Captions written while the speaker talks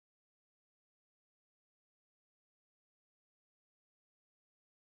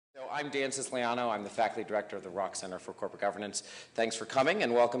So I'm Dan Siciliano. I'm the faculty director of the Rock Center for Corporate Governance. Thanks for coming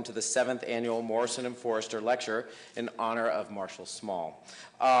and welcome to the 7th annual Morrison Foerster lecture in honor of Marshall Small.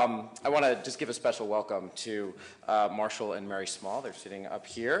 I want to just give a special welcome to Marshall and Mary Small. They're sitting up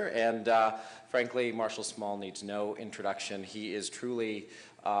here, and frankly, Marshall Small needs no introduction. He is truly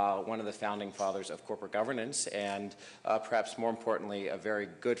one of the founding fathers of corporate governance, and perhaps more importantly, a very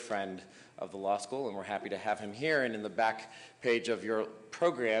good friend of the law school, and we're happy to have him here. And in the back page of your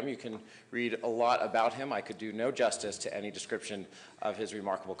program, you can read a lot about him. I could do no justice to any description of his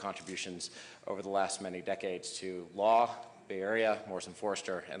remarkable contributions over the last many decades to law, Bay Area, Morrison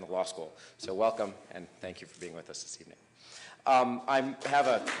Foerster, and the law school. So welcome, and thank you for being with us this evening.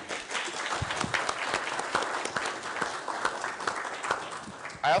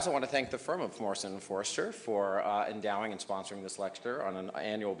 I also want to thank the firm of Morrison Foerster for endowing and sponsoring this lecture on an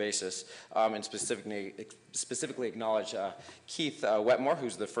annual basis, and specifically acknowledge Keith Wetmore,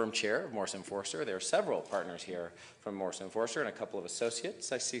 who's the firm chair of Morrison Foerster. There are several partners here from Morrison Foerster and a couple of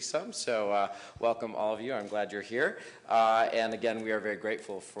associates. I see some, so welcome all of you. I'm glad you're here. And again, we are very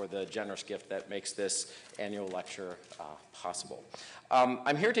grateful for the generous gift that makes this annual lecture possible.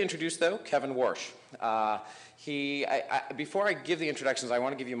 I'm here to introduce, though, Kevin Warsh. Before I give the introductions, I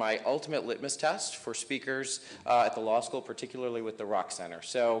want to give you my ultimate litmus test for speakers at the law school, particularly with the Rock Center.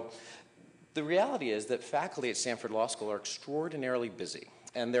 So the reality is that faculty at Stanford Law School are extraordinarily busy.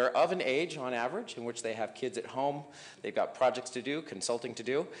 And they're of an age, on average, in which they have kids at home, they've got projects to do, consulting to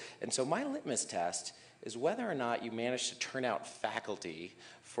do. And so my litmus test is whether or not you manage to turn out faculty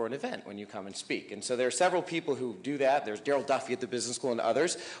for an event when you come and speak. And so there are several people who do that. There's Daryl Duffy at the business school and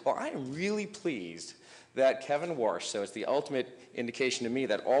others. Well, I am really pleased that Kevin Warsh, so it's the ultimate indication to me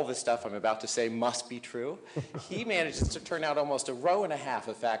that all this stuff I'm about to say must be true, he manages to turn out almost a row and a half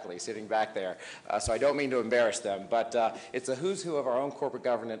of faculty sitting back there. So I don't mean to embarrass them, but it's a who's who of our own corporate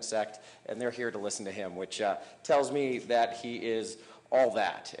governance sect, and they're here to listen to him, which tells me that he is all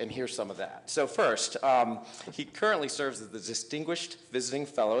that, and here's some of that. So first, he currently serves as the Distinguished Visiting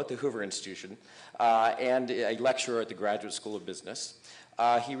Fellow at the Hoover Institution and a lecturer at the Graduate School of Business.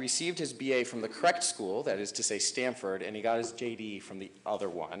 He received his BA from the correct school, that is to say Stanford, and he got his JD from the other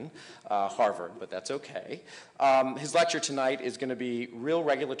one, Harvard, but that's okay. His lecture tonight is going to be Real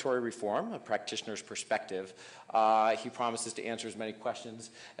Regulatory Reform, a Practitioner's Perspective. He promises to answer as many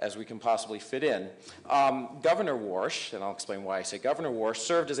questions as we can possibly fit in. Governor Warsh, and I'll explain why I say Governor Warsh,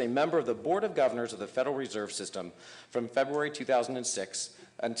 served as a member of the Board of Governors of the Federal Reserve System from February 2006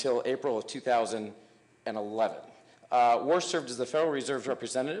 until April of 2011. Warsh served as the Federal Reserve's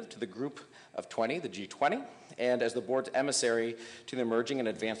representative to the Group of 20, the G20, and as the board's emissary to the emerging and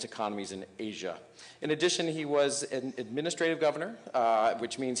advanced economies in Asia. In addition, he was an administrative governor,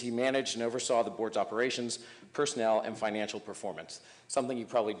 which means he managed and oversaw the board's operations, personnel, and financial performance. Something you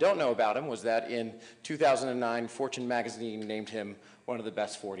probably don't know about him was that in 2009, Fortune magazine named him one of the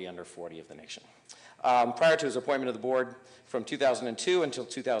best 40 under 40 of the nation. Prior to his appointment to the board from 2002 until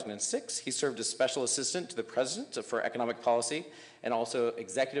 2006, he served as special assistant to the president for economic policy and also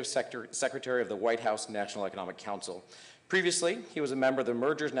executive secretary of the White House National Economic Council. Previously, he was a member of the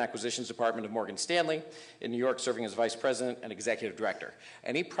Mergers and Acquisitions Department of Morgan Stanley in New York, serving as vice president and executive director.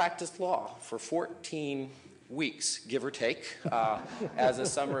 And he practiced law for 14 weeks, give or take, as a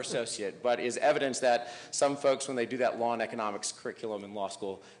summer associate, but is evidence that some folks, when they do that law and economics curriculum in law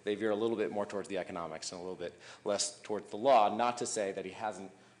school, they veer a little bit more towards the economics and a little bit less towards the law, not to say that he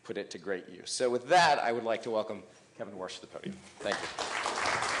hasn't put it to great use. So with that, I would like to welcome Kevin Warsh to the podium. Thank you.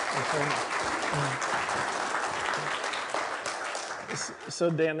 So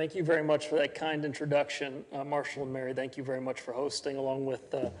Dan, thank you very much for that kind introduction. Marshall and Mary, thank you very much for hosting, along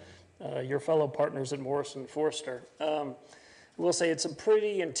with your fellow partners at Morrison Foerster. I will say it's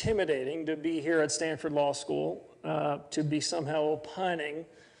pretty intimidating to be here at Stanford Law School, to be somehow opining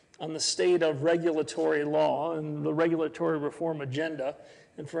on the state of regulatory law and the regulatory reform agenda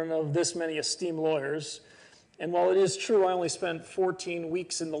in front of this many esteemed lawyers. And while it is true I only spent 14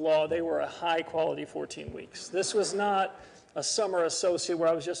 weeks in the law, they were a high-quality 14 weeks. This was not a summer associate where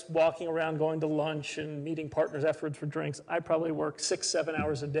I was just walking around going to lunch and meeting partners afterwards for drinks. I probably worked 6-7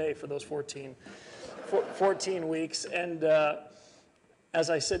 hours a day for those 14 weeks. And as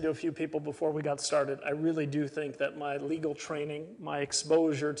I said to a few people before we got started, I really do think that my legal training, my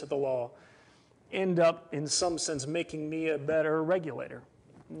exposure to the law, end up in some sense making me a better regulator.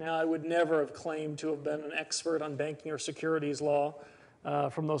 Now, I would never have claimed to have been an expert on banking or securities law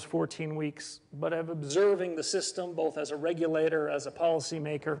from those 14 weeks, but of observing the system both as a regulator, as a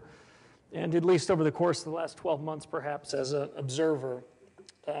policymaker, and at least over the course of the last 12 months perhaps as an observer.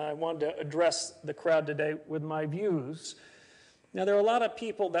 I wanted to address the crowd today with my views Now, there are a lot of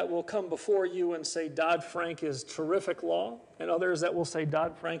people that will come before you and say Dodd-Frank is terrific law, and others that will say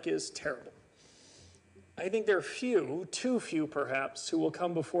Dodd-Frank is terrible. I think there are few, too few perhaps, who will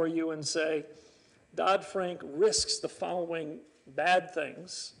come before you and say Dodd-Frank risks the following bad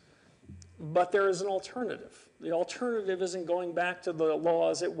things, but there is an alternative. The alternative isn't going back to the law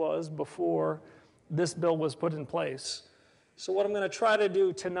as it was before this bill was put in place. So what I'm going to try to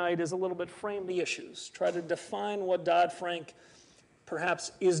do tonight is a little bit frame the issues, try to define what Dodd-Frank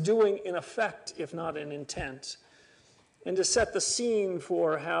perhaps is doing in effect, if not in intent, and to set the scene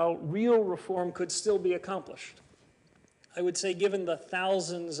for how real reform could still be accomplished. I would say, given the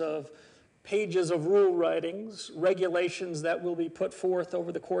thousands of pages of rule writings, regulations that will be put forth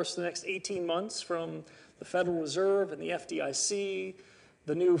over the course of the next 18 months from the Federal Reserve and the FDIC,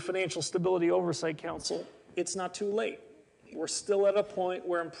 the new Financial Stability Oversight Council, it's not too late. We're still at a point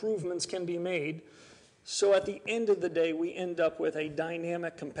where improvements can be made. So at the end of the day, we end up with a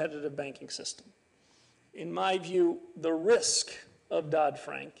dynamic, competitive banking system. In my view, the risk of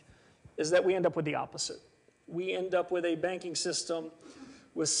Dodd-Frank is that we end up with the opposite. We end up with a banking system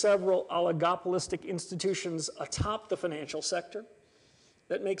with several oligopolistic institutions atop the financial sector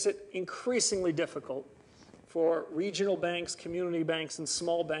that makes it increasingly difficult for regional banks, community banks, and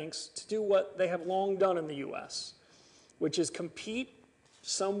small banks to do what they have long done in the U.S., which is compete,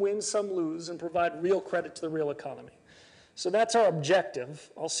 some win, some lose, and provide real credit to the real economy. So that's our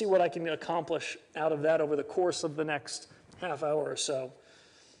objective. I'll see what I can accomplish out of that over the course of the next half hour or so.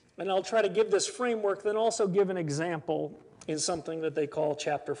 And I'll try to give this framework, then also give an example in something that they call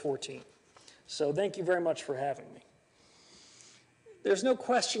Chapter 14. So thank you very much for having me. There's no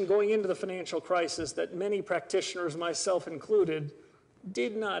question going into the financial crisis that many practitioners, myself included,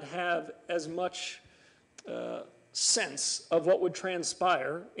 did not have as much sense of what would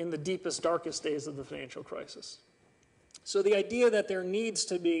transpire in the deepest, darkest days of the financial crisis. So the idea that there needs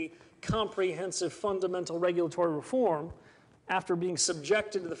to be comprehensive, fundamental regulatory reform after being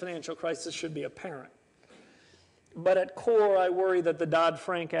subjected to the financial crisis should be apparent. But at core, I worry that the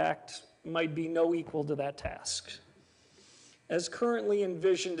Dodd-Frank Act might be no equal to that task. As currently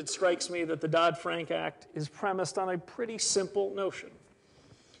envisioned, it strikes me that the Dodd-Frank Act is premised on a pretty simple notion,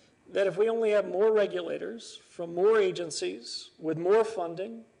 that if we only have more regulators from more agencies with more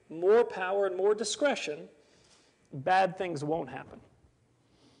funding, more power, and more discretion, bad things won't happen.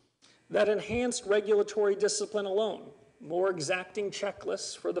 That enhanced regulatory discipline alone, more exacting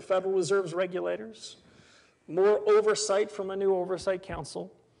checklists for the Federal Reserve's regulators, more oversight from a new oversight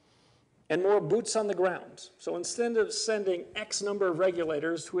council, and more boots on the ground. So instead of sending X number of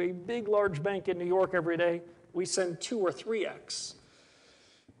regulators to a big, large bank in New York every day, we send 2 or 3X.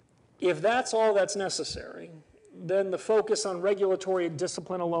 If that's all that's necessary, then the focus on regulatory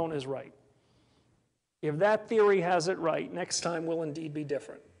discipline alone is right. If that theory has it right, next time will indeed be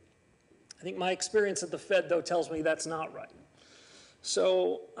different. I think my experience at the Fed, though, tells me that's not right.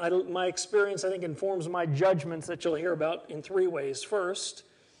 So my experience, I think, informs my judgments that you'll hear about in 3 ways. First,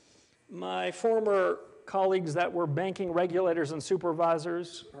 my former colleagues that were banking regulators and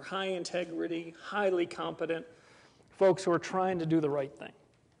supervisors are high integrity, highly competent folks who are trying to do the right thing.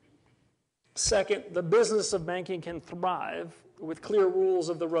 Second, the business of banking can thrive with clear rules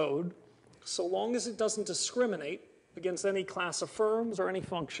of the road so long as it doesn't discriminate against any class of firms or any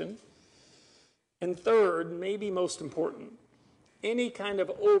function. And third, maybe most important, any kind of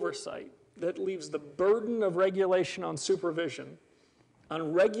oversight that leaves the burden of regulation on supervision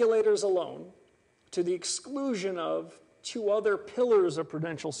on regulators alone to the exclusion of 2 other pillars of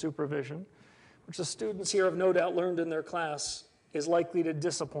prudential supervision, which the students here have no doubt learned in their class, is likely to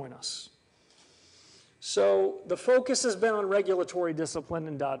disappoint us. So the focus has been on regulatory discipline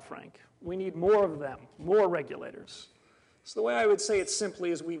in Dodd-Frank. We need more of them, more regulators. So the way I would say it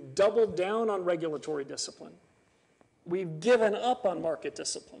simply is we've doubled down on regulatory discipline. We've given up on market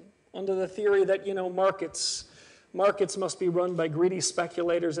discipline under the theory that, markets must be run by greedy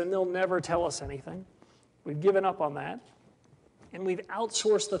speculators and they'll never tell us anything. We've given up on that. And we've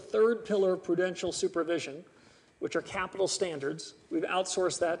outsourced the 3rd pillar of prudential supervision, which are capital standards. We've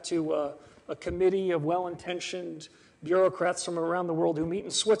outsourced that to a committee of well-intentioned bureaucrats from around the world who meet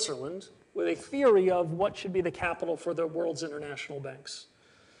in Switzerland with a theory of what should be the capital for the world's international banks.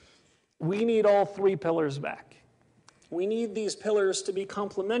 We need all 3 pillars back. We need these pillars to be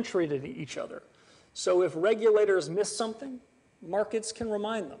complementary to each other. So if regulators miss something, markets can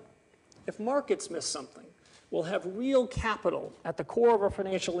remind them. If markets miss something, we'll have real capital at the core of our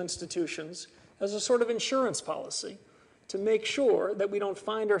financial institutions as a sort of insurance policy to make sure that we don't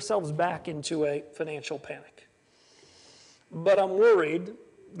find ourselves back into a financial panic. But I'm worried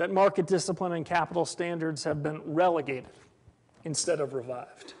that market discipline and capital standards have been relegated instead of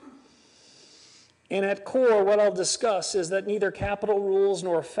revived. And at core, what I'll discuss is that neither capital rules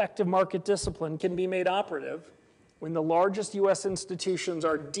nor effective market discipline can be made operative when the largest U.S. institutions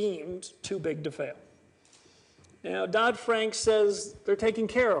are deemed too big to fail. Now, Dodd-Frank says they're taking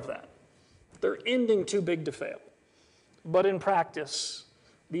care of that. They're ending too big to fail. But in practice,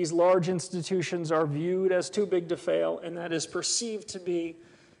 these large institutions are viewed as too big to fail, and that is perceived to be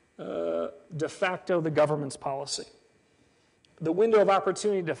de facto the government's policy. The window of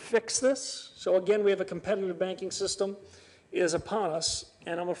opportunity to fix this, so again, we have a competitive banking system, is upon us,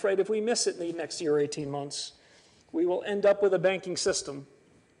 and I'm afraid if we miss it in the next year or 18 months, we will end up with a banking system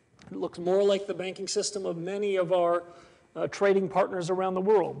that looks more like the banking system of many of our trading partners around the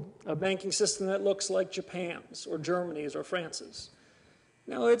world, a banking system that looks like Japan's or Germany's or France's.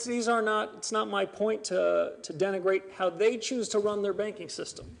 Now, it's not my point to denigrate how they choose to run their banking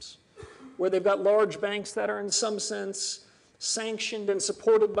systems, where they've got large banks that are in some sense sanctioned and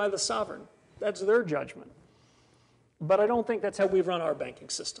supported by the sovereign. That's their judgment. But I don't think that's how we've run our banking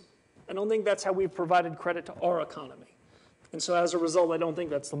system. I don't think that's how we've provided credit to our economy. And so as a result, I don't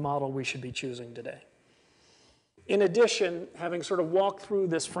think that's the model we should be choosing today. In addition, having sort of walked through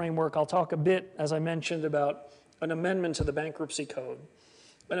this framework, I'll talk a bit, as I mentioned, about an amendment to the bankruptcy code.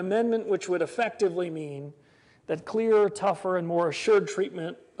 An amendment which would effectively mean that clearer, tougher, and more assured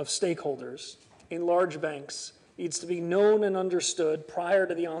treatment of stakeholders in large banks needs to be known and understood prior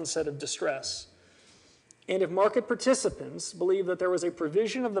to the onset of distress. And if market participants believe that there was a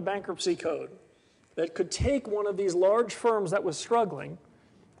provision of the bankruptcy code that could take one of these large firms that was struggling,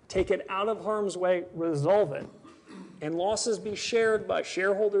 take it out of harm's way, resolve it, and losses be shared by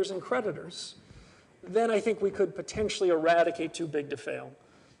shareholders and creditors, then I think we could potentially eradicate too big to fail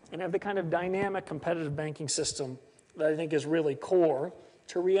and have the kind of dynamic competitive banking system that I think is really core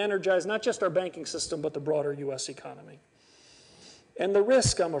to re-energize not just our banking system, but the broader U.S. economy. And the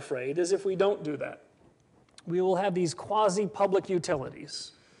risk, I'm afraid, is if we don't do that, we will have these quasi-public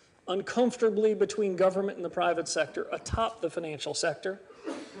utilities uncomfortably between government and the private sector, atop the financial sector,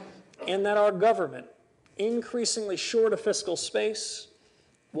 and that our government, increasingly short of fiscal space,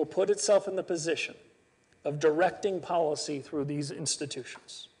 will put itself in the position of directing policy through these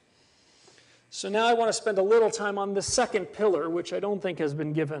institutions. So now I want to spend a little time on the second pillar, which I don't think has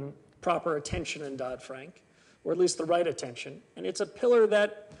been given proper attention in Dodd-Frank, or at least the right attention. And it's a pillar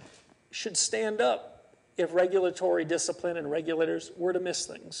that should stand up if regulatory discipline and regulators were to miss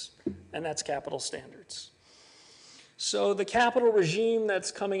things, and that's capital standards. So the capital regime that's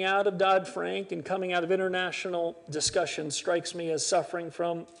coming out of Dodd-Frank and coming out of international discussion strikes me as suffering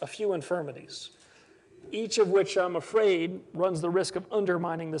from a few infirmities, each of which I'm afraid runs the risk of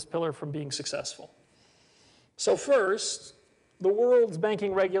undermining this pillar from being successful. So first, the world's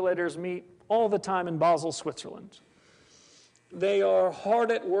banking regulators meet all the time in Basel, Switzerland. They are hard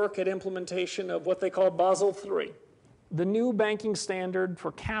at work at implementation of what they call Basel III, the new banking standard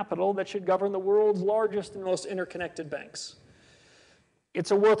for capital that should govern the world's largest and most interconnected banks.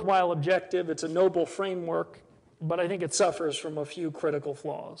 It's a worthwhile objective, it's a noble framework, but I think it suffers from a few critical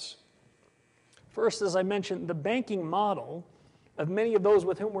flaws. First, as I mentioned, the banking model of many of those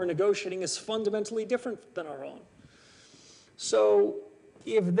with whom we're negotiating is fundamentally different than our own. So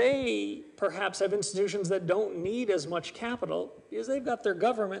if they perhaps have institutions that don't need as much capital, is they've got their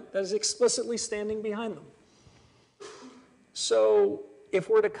government that is explicitly standing behind them. So if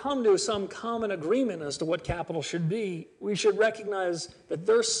we're to come to some common agreement as to what capital should be, we should recognize that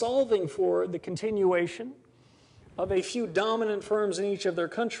they're solving for the continuation of a few dominant firms in each of their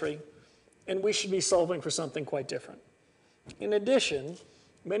country, and we should be solving for something quite different. In addition,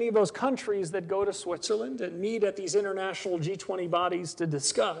 many of those countries that go to Switzerland and meet at these international G20 bodies to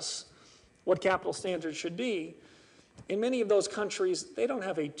discuss what capital standards should be, in many of those countries, they don't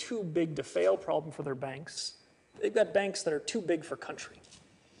have a too big to fail problem for their banks. They've got banks that are too big for country.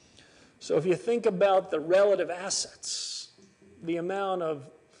 So if you think about the relative assets, the amount of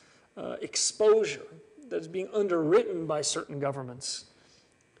exposure that's being underwritten by certain governments,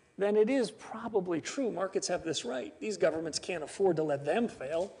 then it is probably true, markets have this right. These governments can't afford to let them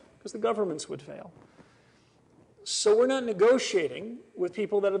fail because the governments would fail. So we're not negotiating with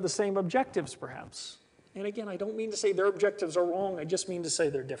people that have the same objectives, perhaps. And again, I don't mean to say their objectives are wrong, I just mean to say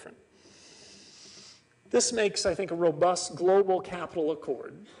they're different. This makes, I think, a robust global capital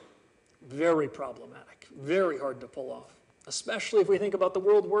accord very problematic, very hard to pull off, especially if we think about the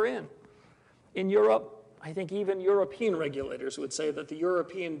world we're in. In Europe, I think even European regulators would say that the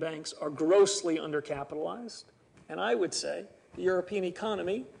European banks are grossly undercapitalized, and I would say the European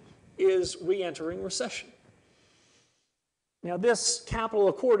economy is re-entering recession. Now, this capital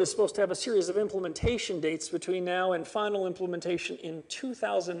accord is supposed to have a series of implementation dates between now and final implementation in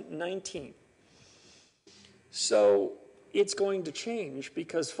 2019. So it's going to change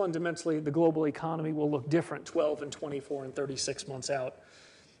because fundamentally the global economy will look different 12 and 24 and 36 months out.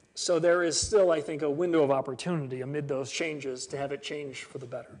 So there is still, I think, a window of opportunity amid those changes to have it change for the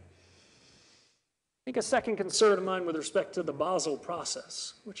better. I think a second concern of mine with respect to the Basel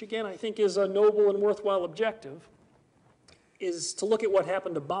process, which again I think is a noble and worthwhile objective, is to look at what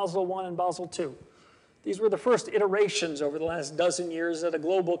happened to Basel I and Basel II. These were the first iterations over the last dozen years at a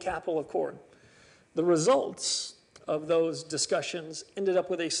global capital accord. The results of those discussions ended up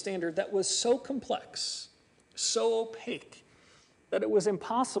with a standard that was so complex, so opaque, that it was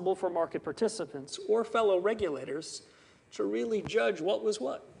impossible for market participants or fellow regulators to really judge what was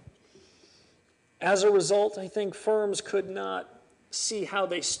what. As a result, I think firms could not see how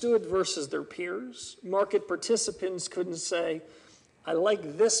they stood versus their peers. Market participants couldn't say, I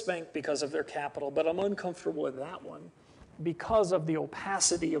like this bank because of their capital, but I'm uncomfortable with that one because of the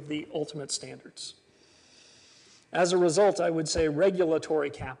opacity of the ultimate standards. As a result, I would say regulatory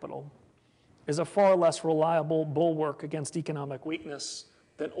capital is a far less reliable bulwark against economic weakness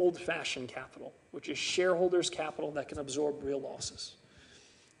than old-fashioned capital, which is shareholders' capital that can absorb real losses.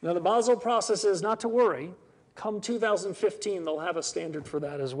 Now, the Basel process is not to worry. Come 2015, they'll have a standard for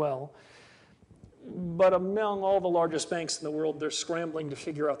that as well. But among all the largest banks in the world, they're scrambling to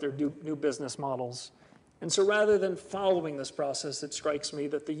figure out their new business models. And so rather than following this process, it strikes me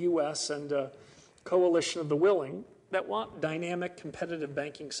that the US and a coalition of the willing that want dynamic, competitive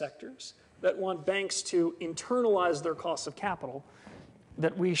banking sectors, that want banks to internalize their cost of capital,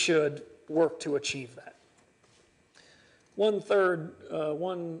 that we should work to achieve that. One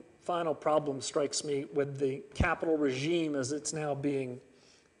final problem strikes me with the capital regime as it's now being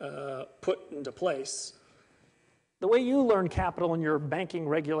put into place. The way you learn capital in your banking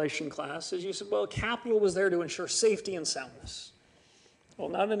regulation class is you said, well, capital was there to ensure safety and soundness. Well,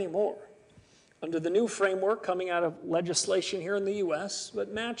 not anymore. Under the new framework coming out of legislation here in the US,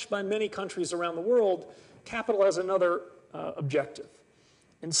 but matched by many countries around the world, capital has another objective.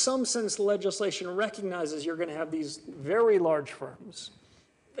 In some sense, the legislation recognizes you're going to have these very large firms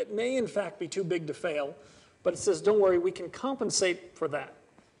that may in fact be too big to fail, but it says, don't worry, we can compensate for that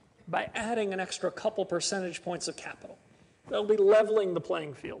by adding an extra couple percentage points of capital. That'll be leveling the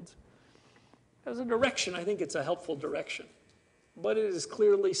playing field. As a direction, I think it's a helpful direction, but it is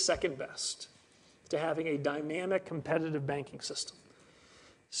clearly second best to having a dynamic, competitive banking system.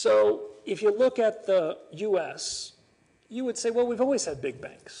 So if you look at the US, you would say, well, we've always had big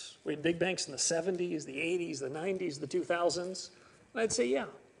banks. We had big banks in the 70s, the 80s, the 90s, the 2000s. And I'd say, yeah,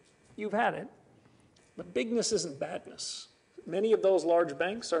 you've had it, but bigness isn't badness. Many of those large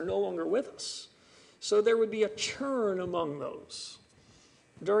banks are no longer with us. So there would be a churn among those.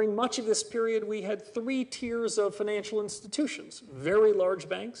 During much of this period, we had 3 tiers of financial institutions, very large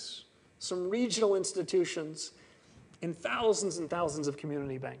banks, some regional institutions, and thousands of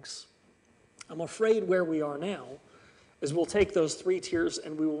community banks. I'm afraid where we are now is we'll take those 3 tiers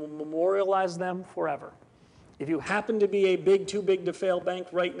and we will memorialize them forever. If you happen to be a too big to fail bank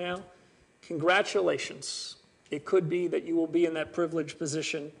right now, congratulations. It could be that you will be in that privileged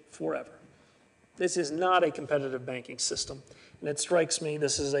position forever. This is not a competitive banking system, and it strikes me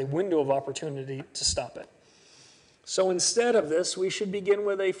this is a window of opportunity to stop it. So instead of this, we should begin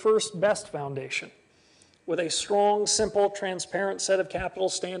with a first best foundation, with a strong, simple, transparent set of capital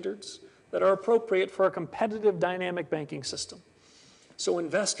standards that are appropriate for a competitive, dynamic banking system. So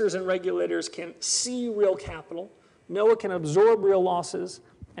investors and regulators can see real capital, know it can absorb real losses,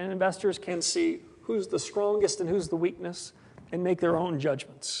 and investors can see who's the strongest and who's the weakness and make their own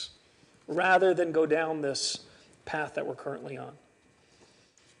judgments, rather than go down this path that we're currently on.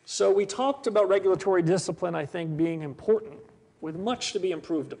 So we talked about regulatory discipline, I think, being important, with much to be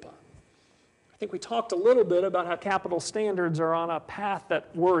improved upon. I think we talked a little bit about how capital standards are on a path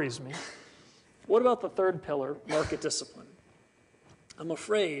that worries me. What about the third pillar, market discipline? I'm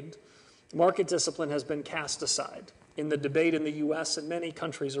afraid market discipline has been cast aside in the debate in the US and many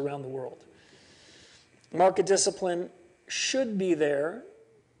countries around the world. Market discipline should be there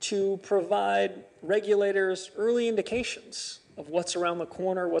to provide regulators early indications of what's around the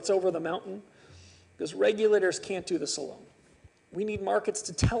corner, what's over the mountain, because regulators can't do this alone. We need markets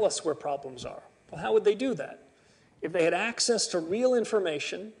to tell us where problems are. Well, how would they do that? If they had access to real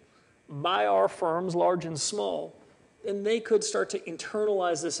information by our firms, large and small, then they could start to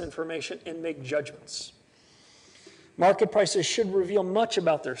internalize this information and make judgments. Market prices should reveal much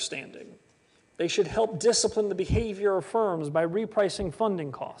about their standing. They should help discipline the behavior of firms by repricing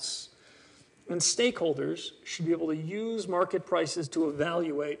funding costs. And stakeholders should be able to use market prices to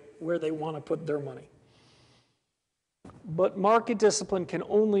evaluate where they want to put their money. But market discipline can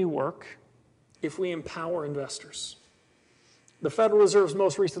only work if we empower investors. The Federal Reserve's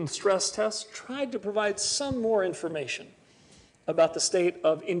most recent stress test tried to provide some more information about the state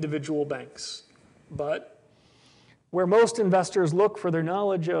of individual banks. But where most investors look for their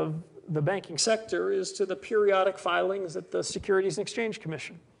knowledge of the banking sector is to the periodic filings at the Securities and Exchange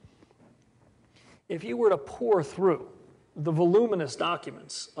Commission. If you were to pore through the voluminous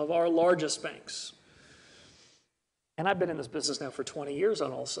documents of our largest banks, and I've been in this business now for 20 years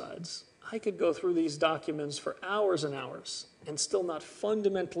on all sides, I could go through these documents for hours and hours and still not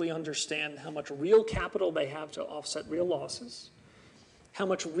fundamentally understand how much real capital they have to offset real losses, how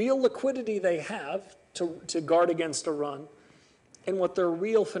much real liquidity they have to guard against a run, and what their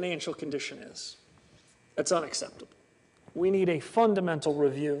real financial condition is. That's unacceptable. We need a fundamental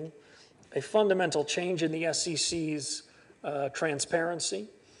review, a fundamental change in the SEC's transparency,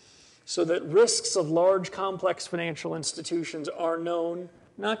 so that risks of large, complex financial institutions are known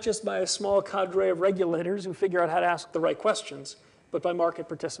not just by a small cadre of regulators who figure out how to ask the right questions, but by market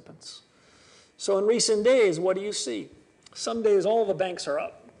participants. So in recent days, what do you see? Some days all the banks are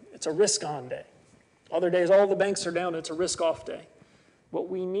up. It's a risk-on day. Other days all the banks are down. It's a risk-off day. What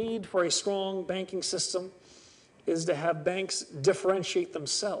we need for a strong banking system is to have banks differentiate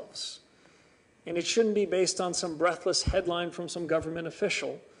themselves. And it shouldn't be based on some breathless headline from some government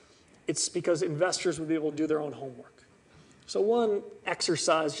official. It's because investors would be able to do their own homework. So one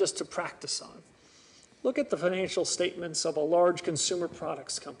exercise just to practice on. Look at the financial statements of a large consumer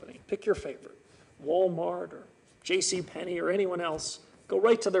products company. Pick your favorite, Walmart or JCPenney or anyone else. Go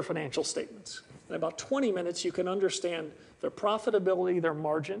right to their financial statements. In about 20 minutes, you can understand their profitability, their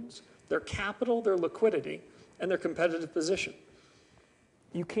margins, their capital, their liquidity, and their competitive position.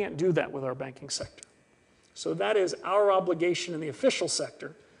 You can't do that with our banking sector. So that is our obligation in the official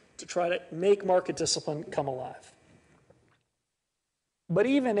sector to try to make market discipline come alive. But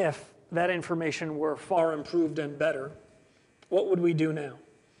even if that information were far improved and better, what would we do now?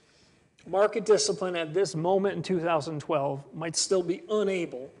 Market discipline at this moment in 2012 might still be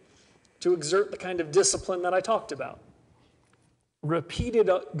unable to exert the kind of discipline that I talked about. Repeated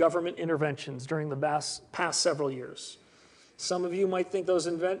government interventions during the past several years. Some of you might think those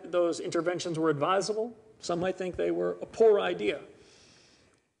interventions were advisable. Some might think they were a poor idea.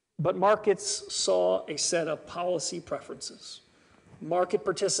 But markets saw a set of policy preferences. Market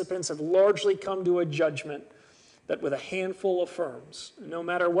participants have largely come to a judgment that with a handful of firms, no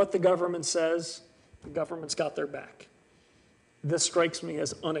matter what the government says, the government's got their back. This strikes me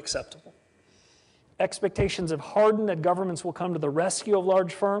as unacceptable. Expectations have hardened that governments will come to the rescue of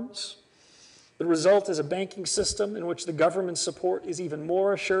large firms. The result is a banking system in which the government's support is even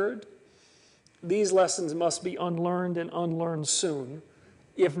more assured. These lessons must be unlearned and unlearned soon.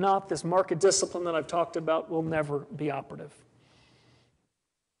 If not, this market discipline that I've talked about will never be operative.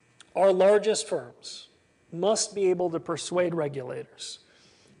 Our largest firms must be able to persuade regulators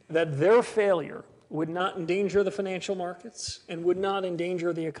that their failure would not endanger the financial markets and would not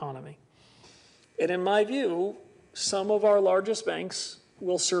endanger the economy. And in my view, some of our largest banks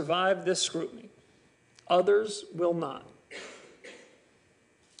will survive this scrutiny. Others will not.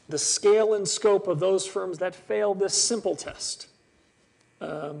 The scale and scope of those firms that fail this simple test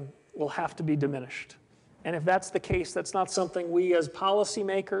will have to be diminished. And if that's the case, that's not something we as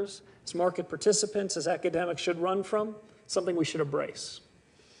policymakers, as market participants, as academics should run from. It's something we should embrace.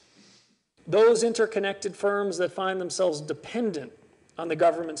 Those interconnected firms that find themselves dependent on the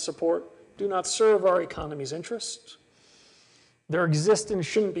government's support do not serve our economy's interests. Their existence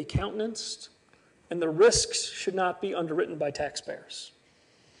shouldn't be countenanced, and the risks should not be underwritten by taxpayers.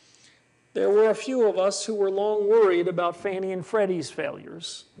 There were a few of us who were long worried about Fannie and Freddie's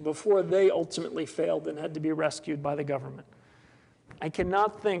failures before they ultimately failed and had to be rescued by the government. I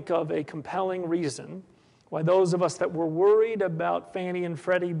cannot think of a compelling reason why those of us that were worried about Fannie and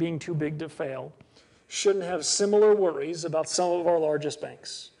Freddie being too big to fail shouldn't have similar worries about some of our largest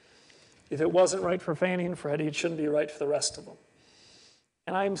banks. If it wasn't right for Fannie and Freddie, it shouldn't be right for the rest of them.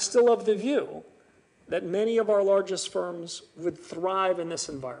 And I'm still of the view that many of our largest firms would thrive in this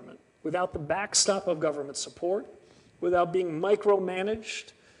environment without the backstop of government support, without being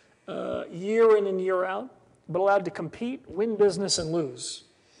micromanaged year in and year out, but allowed to compete, win business, and lose.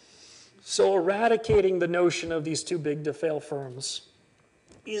 So eradicating the notion of these too big to fail firms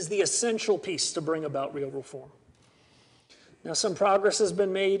is the essential piece to bring about real reform. Now, some progress has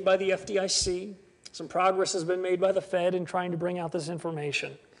been made by the FDIC. Some progress has been made by the Fed in trying to bring out this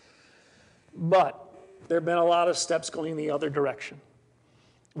information. But there have been a lot of steps going in the other direction.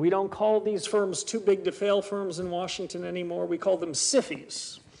 We don't call these firms too big to fail firms in Washington anymore. We call them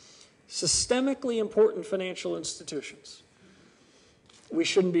SIFIs, systemically important financial institutions. We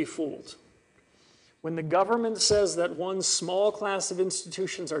shouldn't be fooled. When the government says that one small class of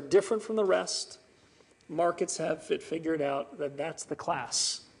institutions are different from the rest, markets have it figured out that that's the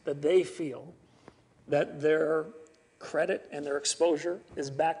class that they feel that their credit and their exposure is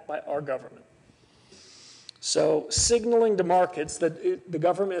backed by our government. So signaling to markets that the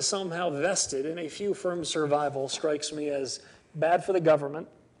government is somehow vested in a few firms' survival strikes me as bad for the government,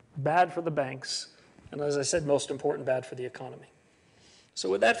 bad for the banks, and as I said, most important, bad for the economy. So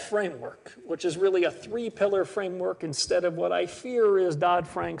with that framework, which is really a three-pillar framework instead of what I fear is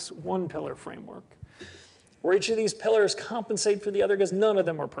Dodd-Frank's one-pillar framework, where each of these pillars compensate for the other because none of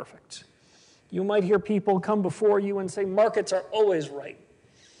them are perfect. You might hear people come before you and say, markets are always right.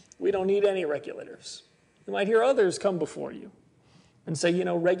 We don't need any regulators. You might hear others come before you and say, you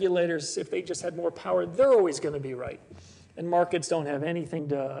know, regulators, if they just had more power, they're always going to be right. And markets don't have anything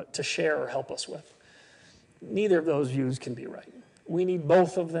to share or help us with. Neither of those views can be right. We need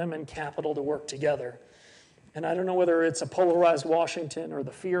both of them and capital to work together. And I don't know whether it's a polarized Washington or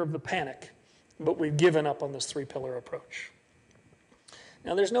the fear of the panic, but we've given up on this three-pillar approach.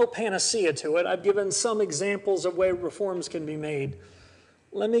 Now, there's no panacea to it. I've given some examples of way reforms can be made.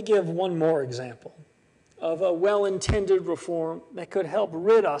 Let me give one more example of a well-intended reform that could help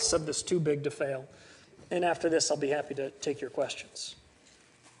rid us of this too big to fail. And after this, I'll be happy to take your questions.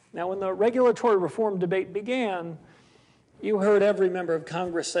 Now, when the regulatory reform debate began, you heard every member of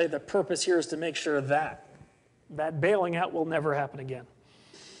Congress say the purpose here is to make sure that bailing out will never happen again.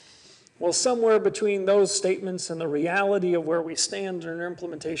 Well, somewhere between those statements and the reality of where we stand in our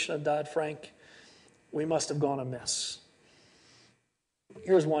implementation of Dodd-Frank, we must have gone amiss.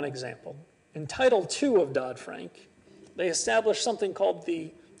 Here's one example. In Title II of Dodd-Frank, they established something called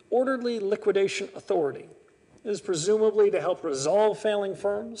the Orderly Liquidation Authority. This is presumably to help resolve failing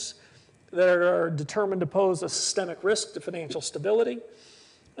firms that are determined to pose a systemic risk to financial stability.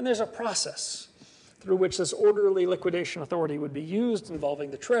 And there's a process through which this Orderly Liquidation Authority would be used,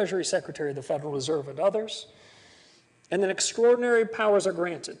 involving the Treasury Secretary, the Federal Reserve, and others. And then extraordinary powers are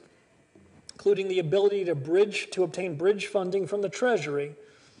granted, including the ability to obtain bridge funding from the Treasury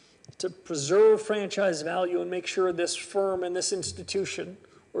to preserve franchise value and make sure this firm and this institution,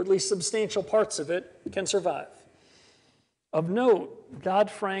 or at least substantial parts of it, can survive. Of note,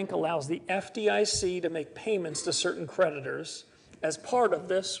 Dodd-Frank allows the FDIC to make payments to certain creditors as part of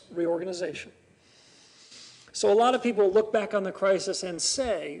this reorganization. So a lot of people look back on the crisis and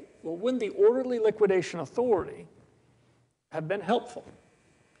say, well, wouldn't the Orderly Liquidation Authority have been helpful?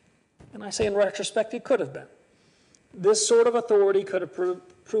 And I say in retrospect, it could have been. This sort of authority could have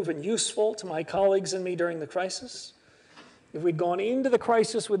proven useful to my colleagues and me during the crisis. If we'd gone into the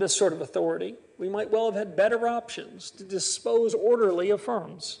crisis with this sort of authority, we might well have had better options to dispose orderly of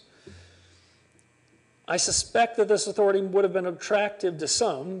firms. I suspect that this authority would have been attractive to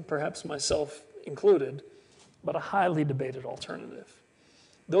some, perhaps myself included, but a highly debated alternative.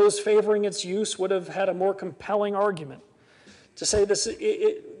 Those favoring its use would have had a more compelling argument. To say this,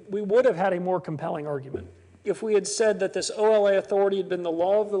 we would have had a more compelling argument if we had said that this OLA authority had been the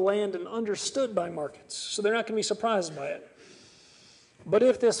law of the land and understood by markets, so they're not going to be surprised by it. But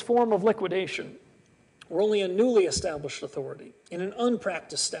if this form of liquidation were only a newly established authority in an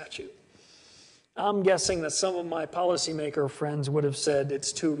unpracticed statute, I'm guessing that some of my policymaker friends would have said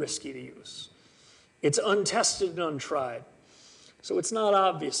it's too risky to use. It's untested and untried. So it's not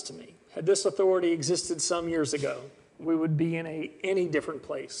obvious to me. Had this authority existed some years ago, we would be in any different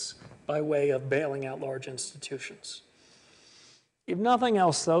place by way of bailing out large institutions. If nothing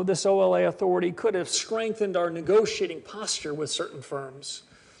else, though, this OLA authority could have strengthened our negotiating posture with certain firms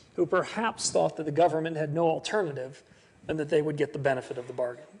who perhaps thought that the government had no alternative and that they would get the benefit of the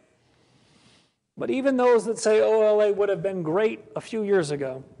bargain. But even those that say OLA would have been great a few years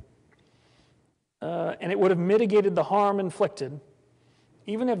ago, and it would have mitigated the harm inflicted,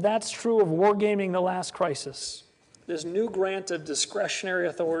 even if that's true of wargaming the last crisis, this new grant of discretionary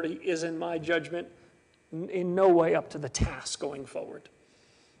authority is, in my judgment, in no way up to the task going forward.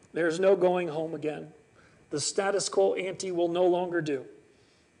 There's no going home again. The status quo ante will no longer do.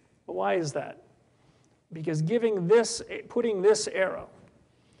 But why is that? Because putting this arrow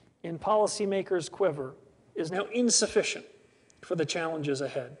in policymakers' quiver is now insufficient for the challenges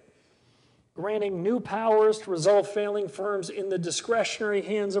ahead. Granting new powers to resolve failing firms in the discretionary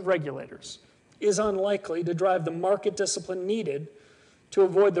hands of regulators is unlikely to drive the market discipline needed to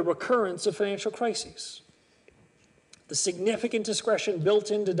avoid the recurrence of financial crises. The significant discretion built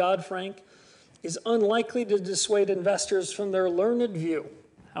into Dodd-Frank is unlikely to dissuade investors from their learned view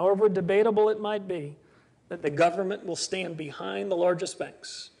however debatable it might be, that the government will stand behind the largest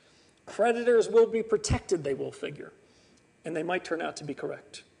banks. Creditors will be protected, they will figure, and they might turn out to be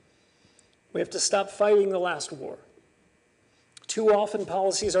correct. We have to stop fighting the last war. Too often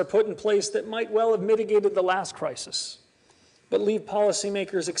policies are put in place that might well have mitigated the last crisis, but leave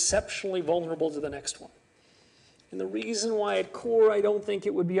policymakers exceptionally vulnerable to the next one. And the reason why at core I don't think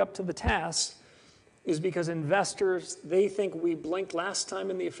it would be up to the task is because investors, they think we blinked last time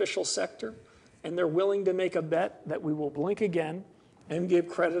in the official sector, and they're willing to make a bet that we will blink again and give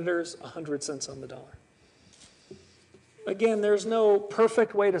creditors 100 cents on the dollar. Again, there's no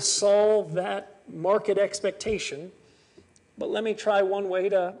perfect way to solve that market expectation, but let me try one way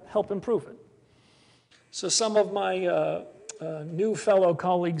to help improve it. So some of my new fellow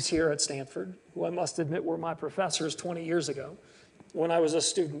colleagues here at Stanford, who I must admit were my professors 20 years ago when I was a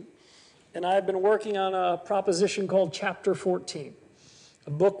student, and I've been working on a proposition called Chapter 14.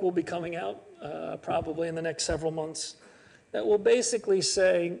 A book will be coming out probably in the next several months that will basically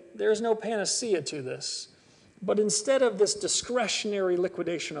say there's no panacea to this, but instead of this discretionary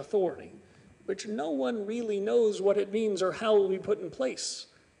liquidation authority, which no one really knows what it means or how it will be put in place,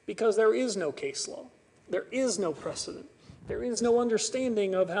 because there is no case law, there is no precedent, there is no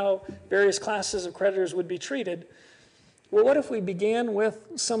understanding of how various classes of creditors would be treated. Well, what if we began with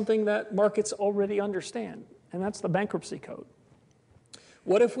something that markets already understand, and that's the bankruptcy code?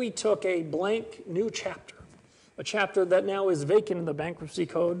 What if we took a blank new chapter, a chapter that now is vacant in the bankruptcy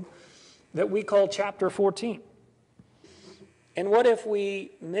code that we call Chapter 14? And what if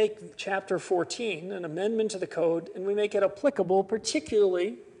we make Chapter 14 an amendment to the code and we make it applicable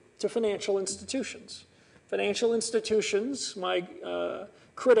particularly to financial institutions? Financial institutions, my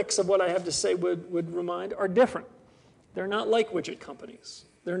critics of what I have to say would remind, are different. They're not like widget companies.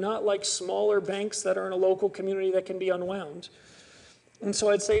 They're not like smaller banks that are in a local community that can be unwound. And so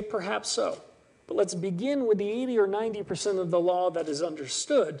I'd say perhaps so. But let's begin with the 80 or 90% of the law that is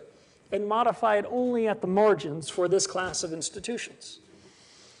understood and modify it only at the margins for this class of institutions.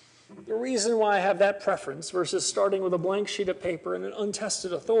 The reason why I have that preference versus starting with a blank sheet of paper and an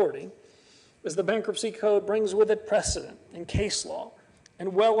untested authority is the bankruptcy code brings with it precedent and case law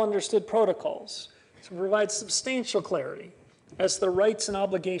and well-understood protocols to provide substantial clarity as to the rights and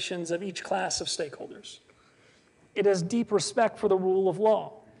obligations of each class of stakeholders. It has deep respect for the rule of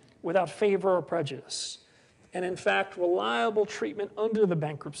law without favor or prejudice, and in fact, reliable treatment under the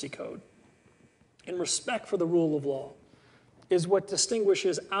bankruptcy code and respect for the rule of law is what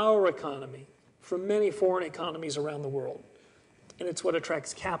distinguishes our economy from many foreign economies around the world, and it's what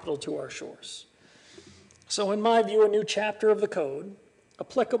attracts capital to our shores. So in my view, a new chapter of the code,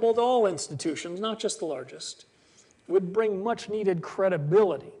 applicable to all institutions, not just the largest, would bring much needed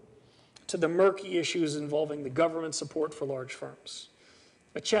credibility to the murky issues involving the government support for large firms.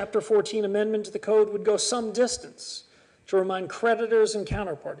 A Chapter 14 amendment to the code would go some distance to remind creditors and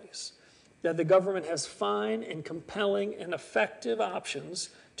counterparties that the government has fine and compelling and effective options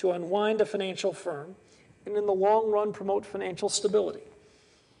to unwind a financial firm and in the long run promote financial stability.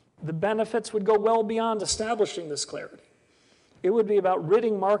 The benefits would go well beyond establishing this clarity. It would be about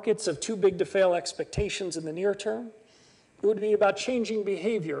ridding markets of too big to fail expectations in the near term. It would be about changing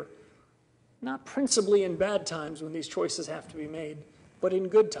behavior, not principally in bad times when these choices have to be made, but in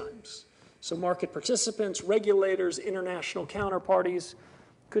good times. So market participants, regulators, international counterparties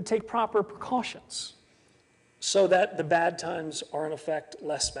could take proper precautions so that the bad times are in effect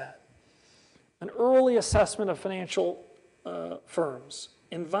less bad. An early assessment of financial firms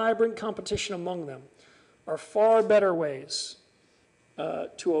and vibrant competition among them are far better ways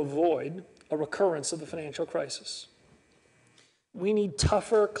to avoid a recurrence of the financial crisis. We need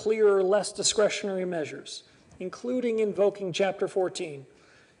tougher, clearer, less discretionary measures, including invoking Chapter 14,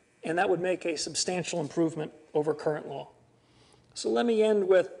 and that would make a substantial improvement over current law. So let me end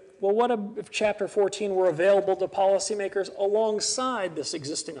with, well, what if Chapter 14 were available to policymakers alongside this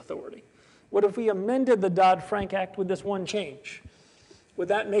existing authority? What if we amended the Dodd-Frank Act with this one change? Would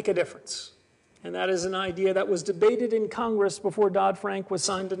that make a difference? And that is an idea that was debated in Congress before Dodd-Frank was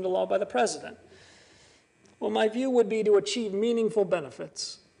signed into law by the president. Well, my view would be to achieve meaningful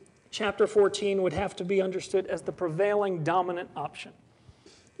benefits. Chapter 14 would have to be understood as the prevailing dominant option.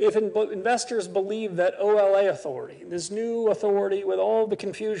 If investors believe that OLA authority, this new authority with all the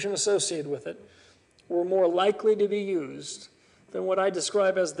confusion associated with it, were more likely to be used than what I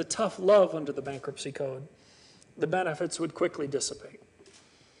describe as the tough love under the bankruptcy code, the benefits would quickly dissipate.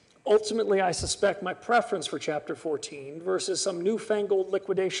 Ultimately, I suspect my preference for Chapter 14 versus some newfangled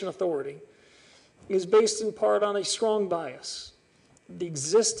liquidation authority is based in part on a strong bias. The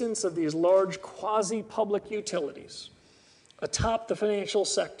existence of these large quasi-public utilities atop the financial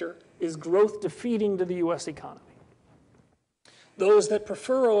sector is growth defeating to the U.S. economy. Those that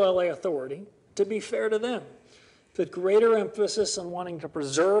prefer OLA authority, to be fair to them, put greater emphasis on wanting to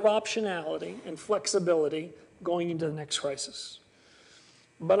preserve optionality and flexibility going into the next crisis.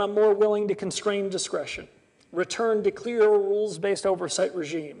 But I'm more willing to constrain discretion, return to clear rules-based oversight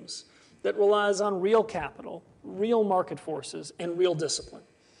regimes that relies on real capital, real market forces, and real discipline.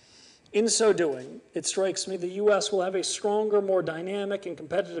 In so doing, it strikes me the U.S. will have a stronger, more dynamic and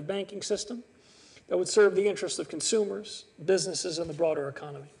competitive banking system that would serve the interests of consumers, businesses, and the broader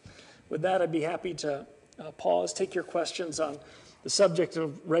economy. With that, I'd be happy to pause, take your questions on the subject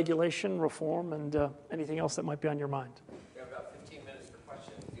of regulation, reform, and anything else that might be on your mind. We have about 15 minutes for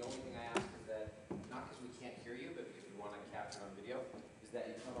questions. The only thing I ask is that, not because we can't hear you, but because we want to capture on video, is that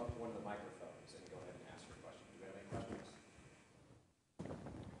you come up to one of the microphones and go ahead and ask your question. Do we have any questions?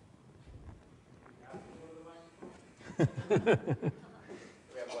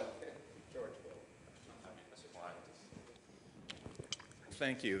 We have what? George will.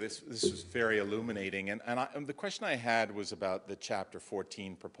 Thank you. This was very illuminating. And the question I had was about the Chapter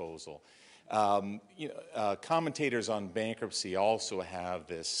 14 proposal. Commentators on bankruptcy also have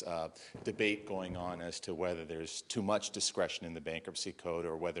this debate going on as to whether there's too much discretion in the bankruptcy code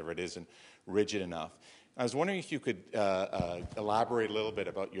or whether it isn't rigid enough. I was wondering if you could elaborate a little bit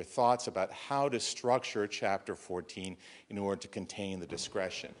about your thoughts about how to structure Chapter 14 in order to contain the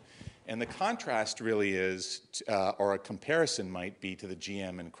discretion. And the contrast really is, or a comparison might be to the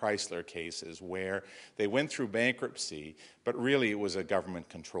GM and Chrysler cases where they went through bankruptcy, but really it was a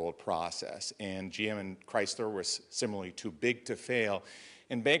government-controlled process. And GM and Chrysler were similarly too big to fail.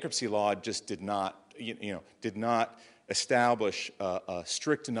 And bankruptcy law just did not, did not establish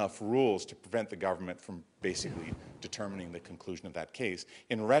strict enough rules to prevent the government from basically determining the conclusion of that case.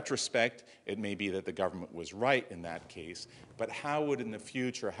 In retrospect, it may be that the government was right in that case, but how would in the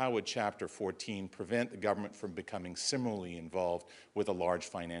future, how would Chapter 14 prevent the government from becoming similarly involved with a large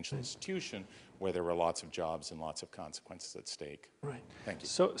financial institution where there were lots of jobs and lots of consequences at stake? Right. Thank you.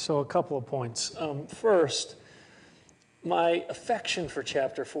 So a couple of points. First, my affection for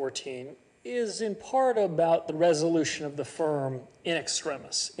Chapter 14 is in part about the resolution of the firm in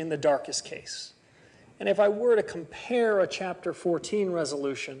extremis, in the darkest case. And if I were to compare a Chapter 14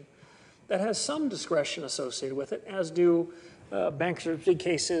 resolution that has some discretion associated with it, as do bankruptcy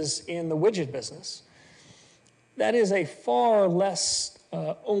cases in the widget business, that is a far less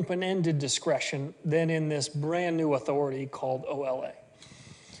open-ended discretion than in this brand new authority called OLA.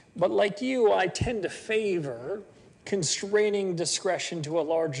 But like you, I tend to favor constraining discretion to a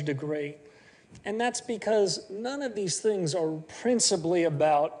large degree. And that's because none of these things are principally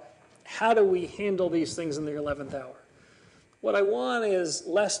about how do we handle these things in the 11th hour. What I want is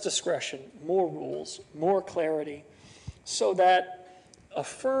less discretion, more rules, more clarity, so that a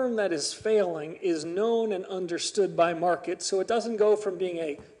firm that is failing is known and understood by markets, so it doesn't go from being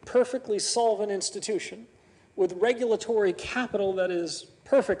a perfectly solvent institution with regulatory capital that is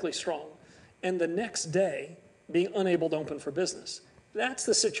perfectly strong, and the next day being unable to open for business. That's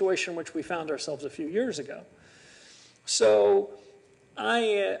the situation in which we found ourselves a few years ago. So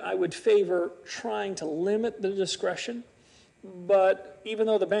I would favor trying to limit the discretion, but even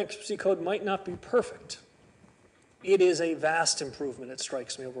though the bankruptcy code might not be perfect, it is a vast improvement, it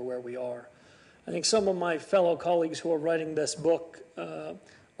strikes me, over where we are. I think some of my fellow colleagues who are writing this book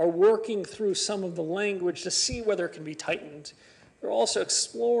are working through some of the language to see whether it can be tightened. They're also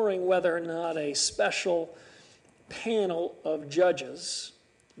exploring whether or not a special panel of judges,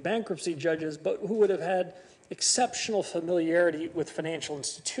 bankruptcy judges, but who would have had exceptional familiarity with financial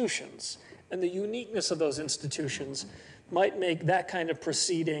institutions and the uniqueness of those institutions might make that kind of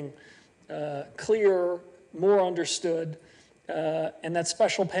proceeding clearer, more understood, and that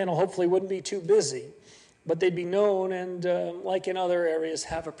special panel hopefully wouldn't be too busy, but they'd be known and, like in other areas,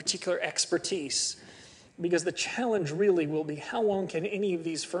 have a particular expertise, because the challenge really will be how long can any of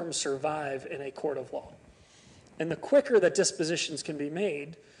these firms survive in a court of law? And the quicker that dispositions can be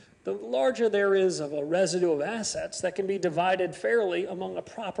made, the larger there is of a residue of assets that can be divided fairly among a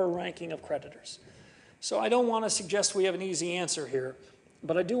proper ranking of creditors. So I don't want to suggest we have an easy answer here,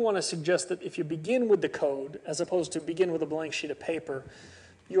 but I do want to suggest that if you begin with the code, as opposed to begin with a blank sheet of paper,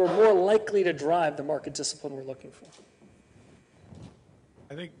 you're more likely to drive the market discipline we're looking for.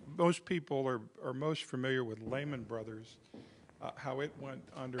 I think most people are most familiar with Lehman Brothers, how it went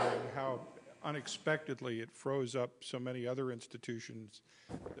under and how unexpectedly it froze up so many other institutions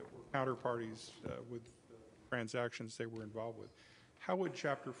that were counterparties with transactions they were involved with. How would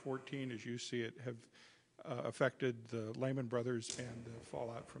Chapter 14, as you see it, have affected the Lehman Brothers and the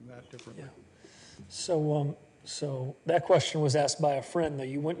fallout from that differently? Yeah. So So that question was asked by a friend, though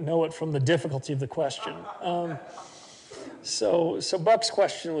you wouldn't know it from the difficulty of the question. So Buck's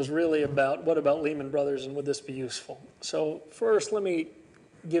question was really about what about Lehman Brothers and would this be useful? So first, let me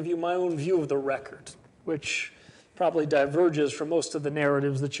give you my own view of the record, which probably diverges from most of the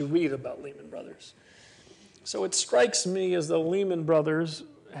narratives that you read about Lehman Brothers. So it strikes me as though Lehman Brothers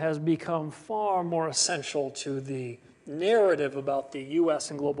has become far more essential to the narrative about the U.S.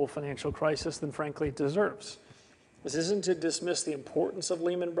 and global financial crisis than, frankly, it deserves. This isn't to dismiss the importance of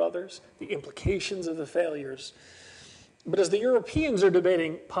Lehman Brothers, the implications of the failures, but as the Europeans are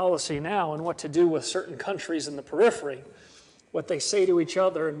debating policy now and what to do with certain countries in the periphery, what they say to each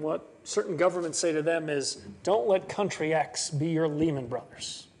other and what certain governments say to them is, don't let country X be your Lehman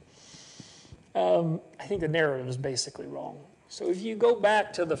Brothers. I think the narrative is basically wrong. So if you go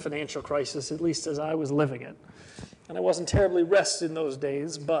back to the financial crisis, at least as I was living it, and I wasn't terribly rested in those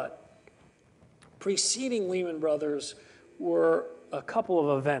days, but preceding Lehman Brothers were a couple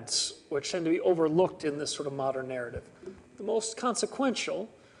of events which tend to be overlooked in this sort of modern narrative. The most consequential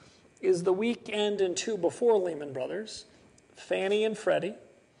is the weekend and two before Lehman Brothers, Fannie and Freddie,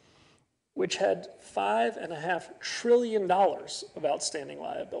 which had $5.5 trillion of outstanding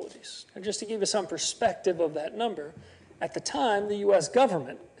liabilities. And just to give you some perspective of that number, at the time, the U.S.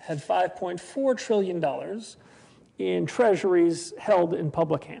 government had $5.4 trillion in treasuries held in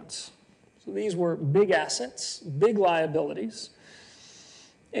public hands. So these were big assets, big liabilities.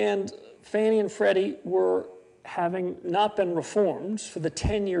 And Fannie and Freddie were having not been reformed for the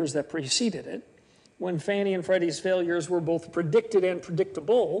 10 years that preceded it. When Fannie and Freddie's failures were both predicted and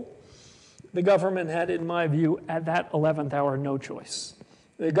predictable, the government had, in my view, at that 11th hour, no choice.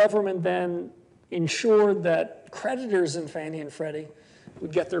 The government then ensured that creditors in Fannie and Freddie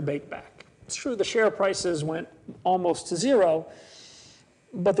would get their bait back. It's true the share prices went almost to zero,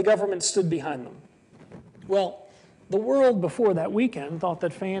 but the government stood behind them. Well, the world before that weekend thought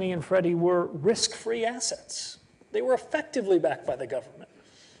that Fannie and Freddie were risk-free assets. They were effectively backed by the government.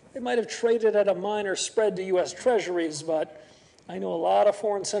 They might have traded at a minor spread to U.S. treasuries, but I know a lot of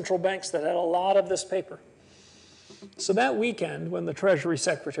foreign central banks that had a lot of this paper. So that weekend, when the Treasury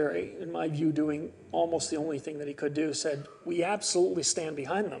Secretary, in my view, doing almost the only thing that he could do, said, we absolutely stand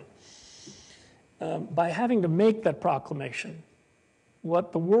behind them, by having to make that proclamation,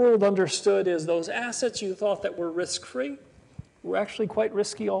 what the world understood is those assets you thought that were risk-free were actually quite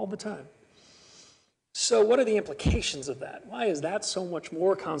risky all the time. So what are the implications of that? Why is that so much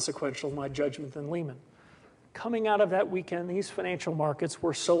more consequential in my judgment than Lehman? Coming out of that weekend, these financial markets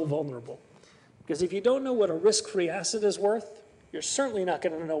were so vulnerable. Because if you don't know what a risk-free asset is worth, you're certainly not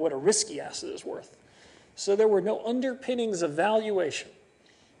going to know what a risky asset is worth. So there were no underpinnings of valuation,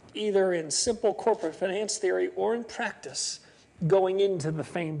 either in simple corporate finance theory or in practice, going into the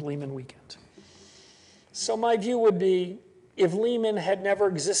famed Lehman weekend. So my view would be, if Lehman had never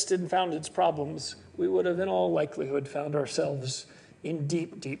existed and found its problems, we would have in all likelihood found ourselves in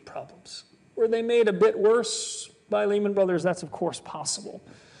deep, deep problems. Were they made a bit worse by Lehman Brothers? That's of course possible.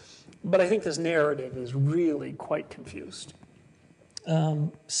 But I think this narrative is really quite confused.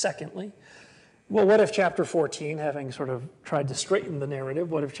 Secondly, well, what if Chapter 14, having sort of tried to straighten the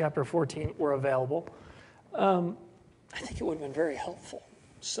narrative, what if Chapter 14 were available? I think it would have been very helpful.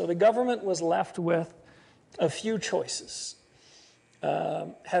 So the government was left with a few choices.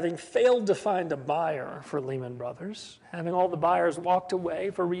 Having failed to find a buyer for Lehman Brothers, having all the buyers walked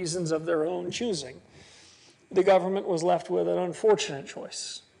away for reasons of their own choosing, the government was left with an unfortunate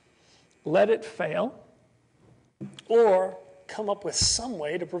choice. Let it fail, or come up with some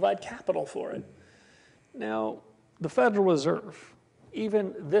way to provide capital for it. Now, the Federal Reserve,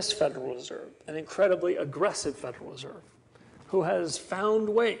 even this Federal Reserve, an incredibly aggressive Federal Reserve, who has found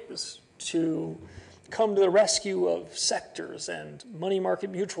ways to come to the rescue of sectors and money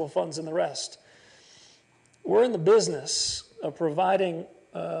market mutual funds and the rest. We're in the business of providing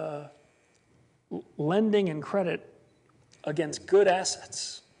lending and credit against good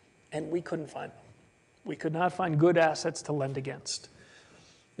assets, and we couldn't find them. We could not find good assets to lend against.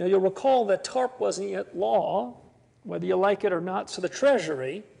 Now, you'll recall that TARP wasn't yet law, whether you like it or not, so the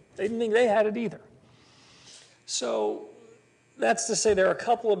Treasury, they didn't think they had it either. So that's to say there are a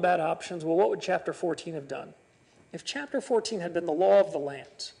couple of bad options. Well, what would Chapter 14 have done? If Chapter 14 had been the law of the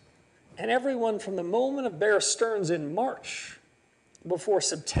land, and everyone from the moment of Bear Stearns in March before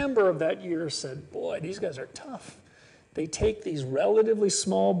September of that year said, boy, these guys are tough. They take these relatively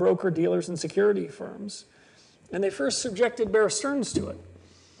small broker-dealers and security firms, and they first subjected Bear Stearns to it.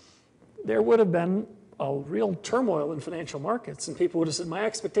 There would have been a real turmoil in financial markets, and people would have said, my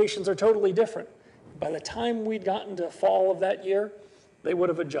expectations are totally different. By the time we'd gotten to fall of that year, they would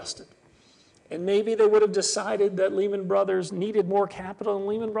have adjusted. And maybe they would have decided that Lehman Brothers needed more capital, and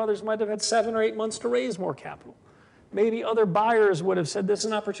Lehman Brothers might have had 7 or 8 months to raise more capital. Maybe other buyers would have said, this is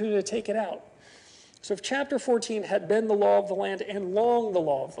an opportunity to take it out. So if Chapter 14 had been the law of the land and long the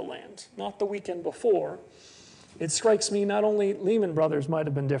law of the land, not the weekend before, it strikes me not only Lehman Brothers might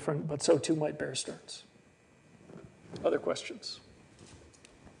have been different, but so too might Bear Stearns. Other questions?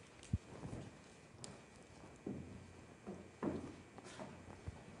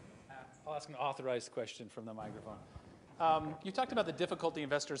 I'll ask an authorized question from the microphone. You talked about the difficulty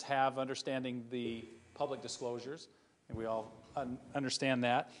investors have understanding the public disclosures, and we all understand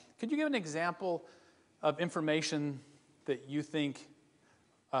that. Could you give an example of information that you think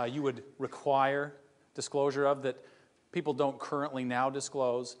you would require disclosure of that people don't currently now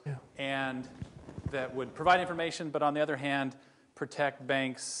disclose, and that would provide information, but on the other hand, protect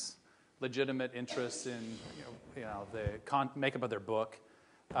banks' legitimate interests in the makeup of their book,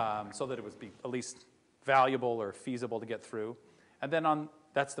 so that it would be at least valuable or feasible to get through? And then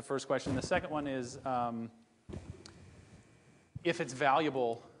that's the first question. The second one is, if it's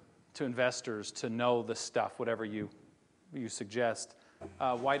valuable to investors to know the stuff, whatever you suggest,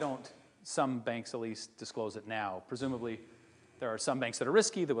 why don't some banks at least disclose it now? Presumably, there are some banks that are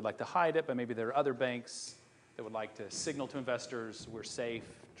risky that would like to hide it, but maybe there are other banks that would like to signal to investors, we're safe,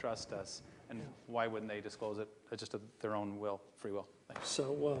 trust us. And why wouldn't they disclose it just of their own free will? Thanks.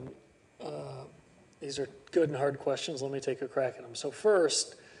 So these are good and hard questions. Let me take a crack at them. So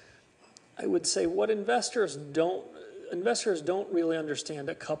first, I would say what investors don't really understand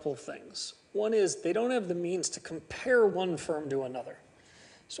a couple things. One is they don't have the means to compare one firm to another.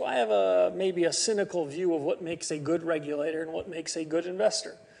 So I have maybe a cynical view of what makes a good regulator and what makes a good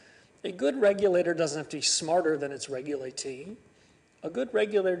investor. A good regulator doesn't have to be smarter than its regulatee. A good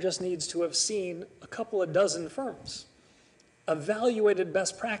regulator just needs to have seen a couple of dozen firms, evaluated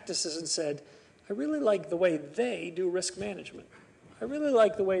best practices and said, I really like the way they do risk management. I really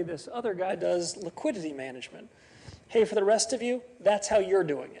like the way this other guy does liquidity management. Hey, for the rest of you, that's how you're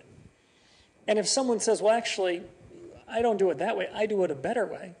doing it. And if someone says, well, actually, I don't do it that way, I do it a better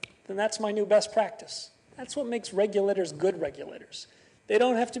way, then that's my new best practice. That's what makes regulators good regulators. They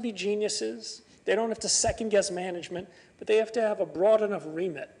don't have to be geniuses. They don't have to second-guess management, but they have to have a broad enough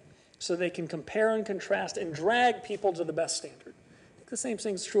remit so they can compare and contrast and drag people to the best standard. I think the same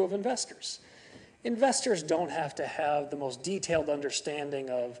thing is true of investors. Investors don't have to have the most detailed understanding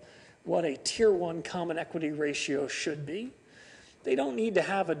of what a Tier 1 common equity ratio should be. They don't need to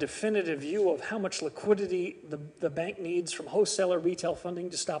have a definitive view of how much liquidity the bank needs from wholesale or retail funding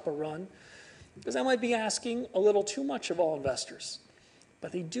to stop a run, because that might be asking a little too much of all investors.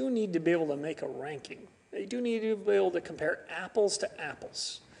 But they do need to be able to make a ranking. They do need to be able to compare apples to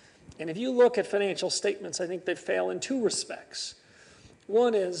apples. And if you look at financial statements, I think they fail in two respects.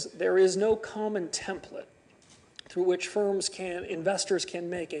 One is there is no common template through which investors can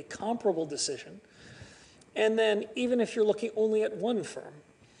make a comparable decision. And then even if you're looking only at one firm,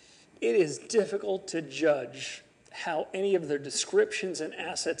 it is difficult to judge how any of their descriptions and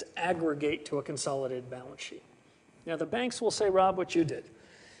assets aggregate to a consolidated balance sheet. Now, the banks will say, Rob, what you did.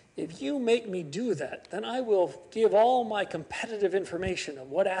 If you make me do that, then I will give all my competitive information of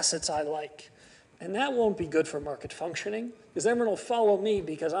what assets I like. And that won't be good for market functioning, because everyone will follow me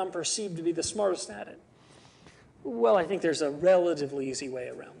because I'm perceived to be the smartest at it. Well, I think there's a relatively easy way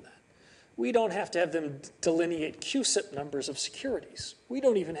around that. We don't have to have them delineate CUSIP numbers of securities. We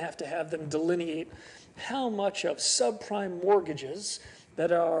don't even have to have them delineate how much of subprime mortgages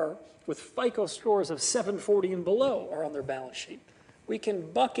that are with FICO scores of 740 and below are on their balance sheet. We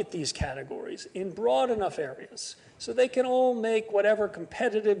can bucket these categories in broad enough areas so they can all make whatever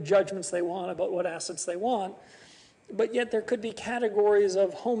competitive judgments they want about what assets they want, but yet there could be categories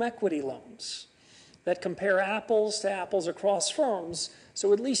of home equity loans that compare apples to apples across firms,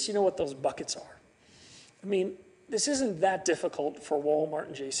 so at least you know what those buckets are. I mean, this isn't that difficult for Walmart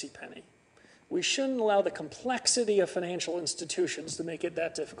and JCPenney. We shouldn't allow the complexity of financial institutions to make it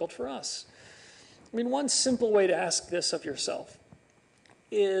that difficult for us. I mean, one simple way to ask this of yourself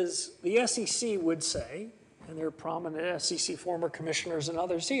is the SEC would say, and there are prominent SEC former commissioners and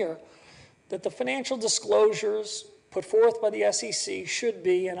others here, that the financial disclosures put forth by the SEC should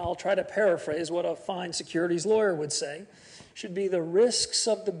be, and I'll try to paraphrase what a fine securities lawyer would say, should be the risks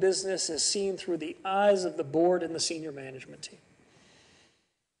of the business as seen through the eyes of the board and the senior management team.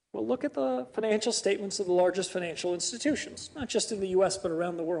 Well, look at the financial statements of the largest financial institutions, not just in the US, but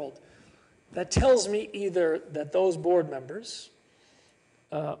around the world. That tells me either that those board members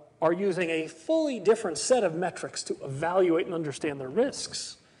are using a fully different set of metrics to evaluate and understand their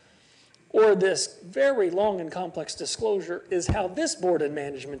risks, or this very long and complex disclosure is how this board and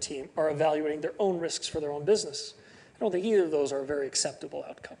management team are evaluating their own risks for their own business. I don't think either of those are a very acceptable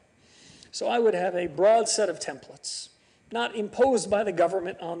outcome. So I would have a broad set of templates, not imposed by the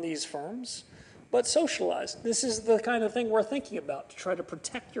government on these firms, but socialized. This is the kind of thing we're thinking about, to try to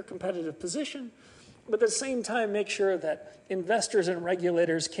protect your competitive position, but at the same time make sure that investors and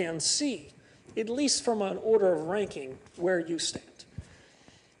regulators can see, at least from an order of ranking, where you stand.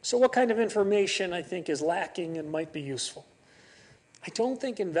 So what kind of information I think is lacking and might be useful? I don't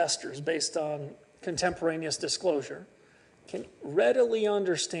think investors, based on contemporaneous disclosure, can readily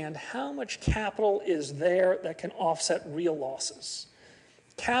understand how much capital is there that can offset real losses.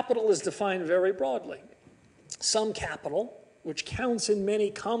 Capital is defined very broadly. Some capital, which counts in many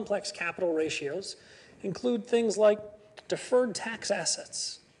complex capital ratios, include things like deferred tax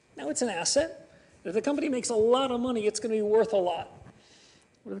assets. Now, it's an asset. If the company makes a lot of money, it's going to be worth a lot.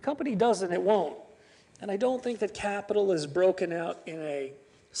 But if the company doesn't, it won't. And I don't think that capital is broken out in a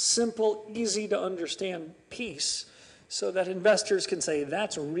simple, easy to understand piece so that investors can say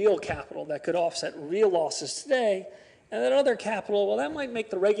that's real capital that could offset real losses today, and that other capital, well, that might make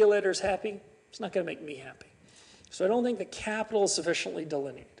the regulators happy. It's not going to make me happy. So I don't think the capital is sufficiently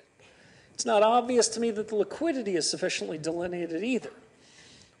delineated. It's not obvious to me that the liquidity is sufficiently delineated either.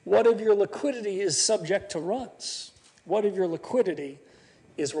 What if your liquidity is subject to runs? What if your liquidity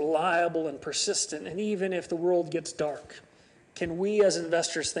is reliable and persistent, and even if the world gets dark, can we as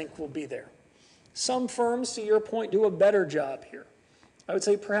investors think we'll be there? Some firms, to your point, do a better job here. I would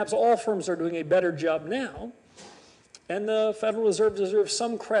say perhaps all firms are doing a better job now, and the Federal Reserve deserves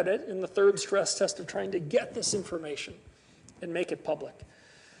some credit in the third stress test of trying to get this information and make it public.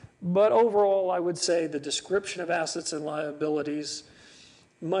 But overall, I would say the description of assets and liabilities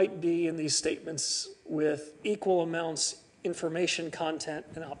might be in these statements with equal amounts information content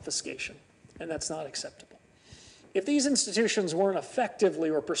and obfuscation, and that's not acceptable. If these institutions weren't effectively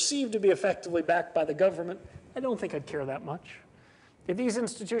or perceived to be effectively backed by the government, I don't think I'd care that much. If these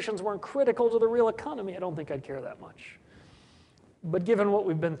institutions weren't critical to the real economy, I don't think I'd care that much. But given what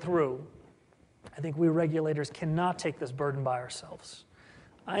we've been through, I think we regulators cannot take this burden by ourselves.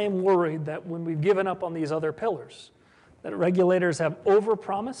 I am worried that when we've given up on these other pillars, that regulators have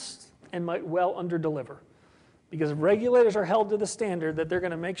overpromised and might well underdeliver. Because if regulators are held to the standard that they're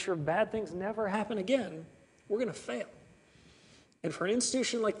going to make sure bad things never happen again, we're going to fail. And for an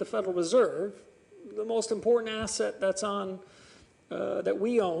institution like the Federal Reserve, the most important asset that's on, that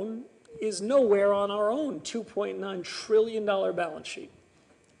we own is nowhere on our own $2.9 trillion balance sheet.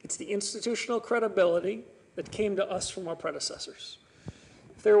 It's the institutional credibility that came to us from our predecessors.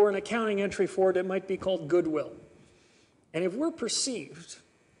 If there were an accounting entry for it, it might be called goodwill. And if we're perceived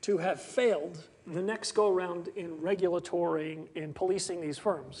to have failed the next go-around in regulatory, in policing these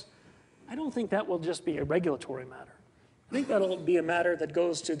firms, I don't think that will just be a regulatory matter. I think that'll be a matter that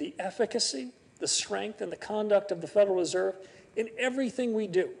goes to the efficacy, the strength, and the conduct of the Federal Reserve in everything we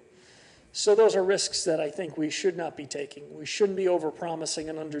do. So those are risks that I think we should not be taking. We shouldn't be overpromising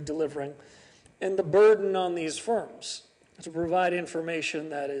and under-delivering. And the burden on these firms is to provide information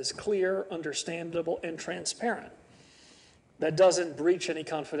that is clear, understandable, and transparent, that doesn't breach any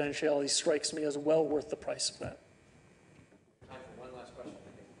confidentiality, strikes me as well worth the price of that. Time for one last question.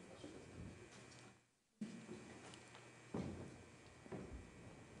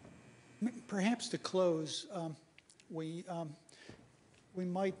 Perhaps to close, we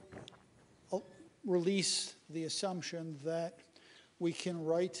might release the assumption that we can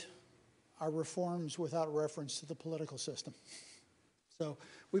write our reforms without reference to the political system. So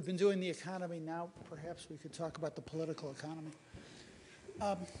we've been doing the economy. Now perhaps we could talk about the political economy.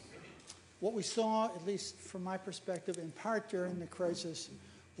 What we saw, at least from my perspective, in part during the crisis,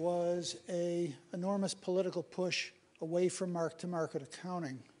 was an enormous political push away from mark-to-market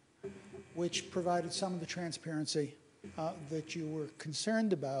accounting, which provided some of the transparency that you were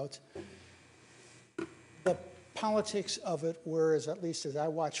concerned about. The politics of it were, at least as I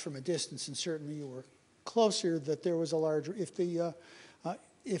watched from a distance, and certainly you were closer, that there was a larger, if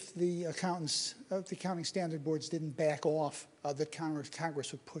the accounting standard boards didn't back off, that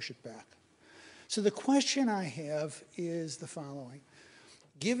Congress would push it back. So the question I have is the following.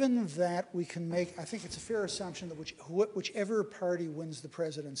 Given that we can make, I think it's a fair assumption that whichever party wins the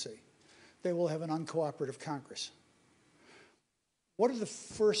presidency, they will have an uncooperative Congress. What are the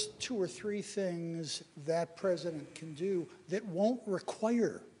first 2 or 3 things that president can do that won't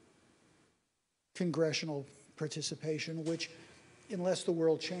require congressional participation, which, unless the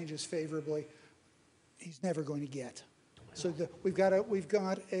world changes favorably, he's never going to get? So we've got a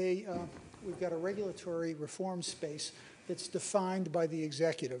regulatory reform space that's defined by the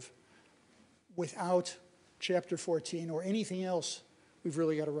executive, without Chapter 14 or anything else, we've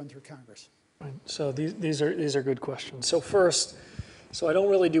really got to run through Congress. Right. So these are good questions. So first, so I don't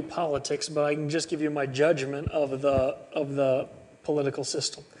really do politics, but I can just give you my judgment of the political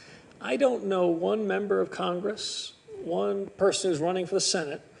system. I don't know one member of Congress, one person who's running for the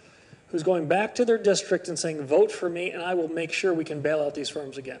Senate, who's going back to their district and saying, vote for me and I will make sure we can bail out these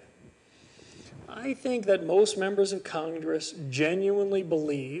firms again. I think that most members of Congress genuinely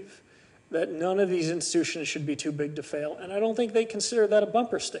believe that none of these institutions should be too big to fail, and I don't think they consider that a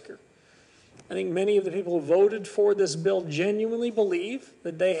bumper sticker. I think many of the people who voted for this bill genuinely believe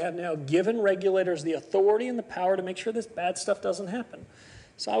that they have now given regulators the authority and the power to make sure this bad stuff doesn't happen.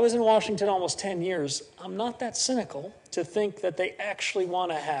 So I was in Washington almost 10 years. I'm not that cynical to think that they actually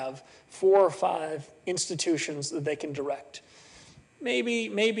want to have 4 or 5 institutions that they can direct.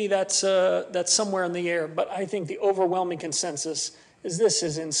 Maybe that's somewhere in the air, but I think the overwhelming consensus is this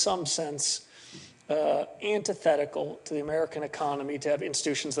is in some sense antithetical to the American economy to have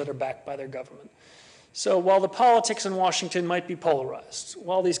institutions that are backed by their government. So while the politics in Washington might be polarized,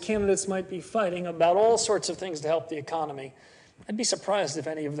 while these candidates might be fighting about all sorts of things to help the economy, I'd be surprised if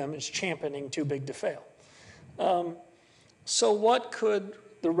any of them is championing too big to fail. So what could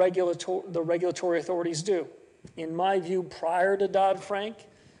the regulatory authorities do? In my view, prior to Dodd-Frank,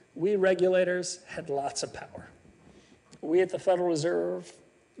 we regulators had lots of power. We at the Federal Reserve,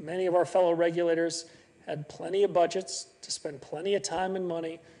 many of our fellow regulators had plenty of budgets to spend plenty of time and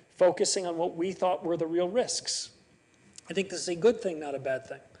money focusing on what we thought were the real risks. I think this is a good thing, not a bad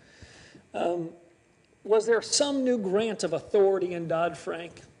thing. Was there some new grant of authority in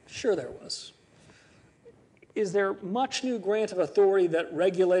Dodd-Frank? Sure there was. Is there much new grant of authority that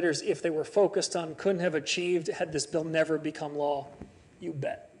regulators, if they were focused on, couldn't have achieved had this bill never become law? You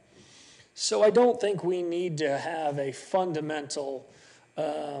bet. So I don't think we need to have a fundamental,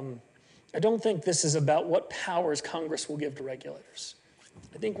 I don't think this is about what powers Congress will give to regulators.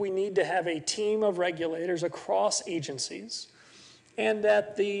 I think we need to have a team of regulators across agencies, and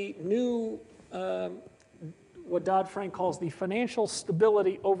that the new, what Dodd-Frank calls the Financial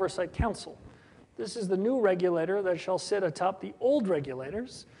Stability Oversight Council. This is the new regulator that shall sit atop the old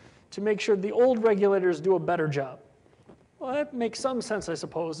regulators to make sure the old regulators do a better job. Well, that makes some sense, I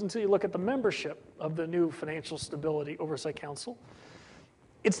suppose, until you look at the membership of the new Financial Stability Oversight Council.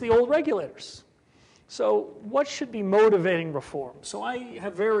 It's the old regulators. So what should be motivating reform? So I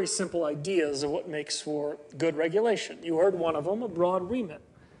have very simple ideas of what makes for good regulation. You heard one of them, a broad remit.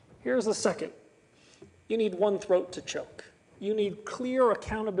 Here's the second. You need one throat to choke. You need clear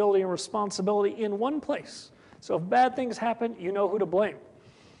accountability and responsibility in one place. So if bad things happen, you know who to blame.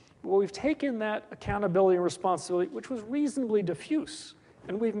 Well, we've taken that accountability and responsibility, which was reasonably diffuse,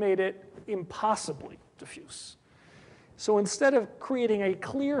 and we've made it impossibly diffuse. So instead of creating a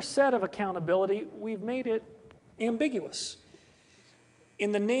clear set of accountability, we've made it ambiguous.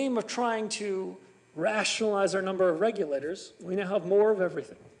 In the name of trying to rationalize our number of regulators, we now have more of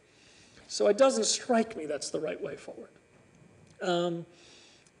everything. So it doesn't strike me that's the right way forward.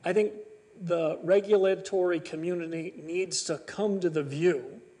 I think the regulatory community needs to come to the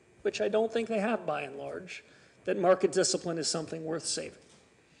view, which I don't think they have by and large, that market discipline is something worth saving.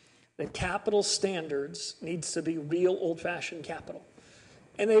 That capital standards needs to be real old-fashioned capital.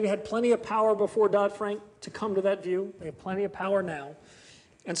 And they've had plenty of power before Dodd-Frank to come to that view. They have plenty of power now.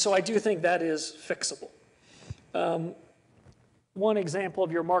 And so I do think that is fixable. One example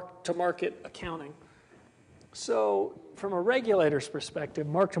of your mark-to-market accounting. So from a regulator's perspective,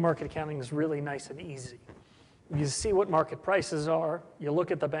 mark-to-market accounting is really nice and easy. You see what market prices are, you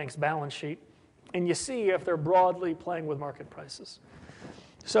look at the bank's balance sheet, and you see if they're broadly playing with market prices.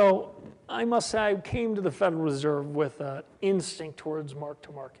 So I must say I came to the Federal Reserve with an instinct towards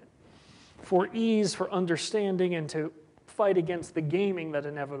mark-to-market for ease, for understanding, and to fight against the gaming that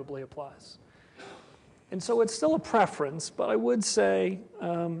inevitably applies. And so it's still a preference, but I would say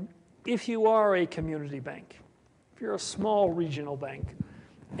if you are a community bank, if you're a small regional bank,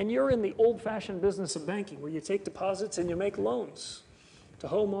 and you're in the old-fashioned business of banking where you take deposits and you make loans to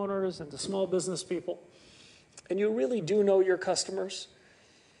homeowners and to small business people, and you really do know your customers,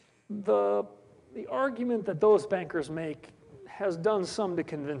 the argument that those bankers make has done some to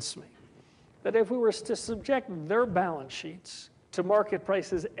convince me that if we were to subject their balance sheets to market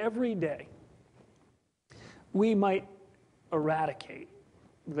prices every day, we might eradicate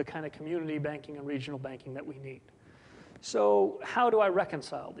the kind of community banking and regional banking that we need. So how do I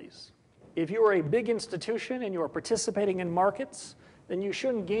reconcile these? If you are a big institution and you are participating in markets, then you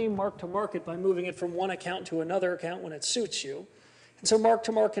shouldn't game mark-to-market by moving it from one account to another account when it suits you. And so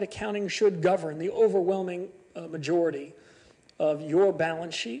mark-to-market accounting should govern the overwhelming majority of your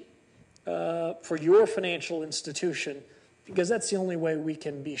balance sheet for your financial institution, because that's the only way we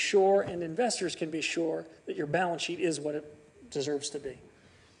can be sure and investors can be sure that your balance sheet is what it deserves to be.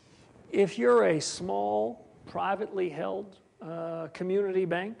 If you're a small, privately held community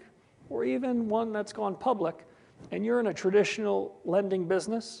bank, or even one that's gone public, and you're in a traditional lending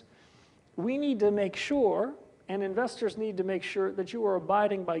business, we need to make sure, and investors need to make sure, that you are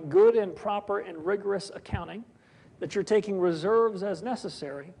abiding by good and proper and rigorous accounting, that you're taking reserves as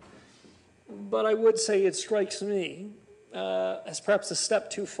necessary. But I would say it strikes me as perhaps a step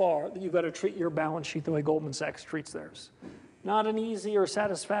too far that you've got to treat your balance sheet the way Goldman Sachs treats theirs. Not an easy or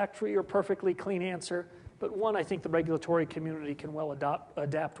satisfactory or perfectly clean answer, but one I think the regulatory community can well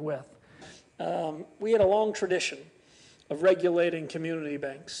adapt with. We had a long tradition of regulating community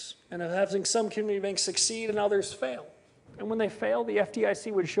banks and of having some community banks succeed and others fail. And when they fail, the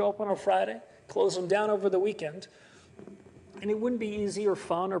FDIC would show up on a Friday, close them down over the weekend, and it wouldn't be easy or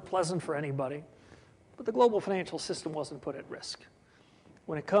fun or pleasant for anybody. But the global financial system wasn't put at risk.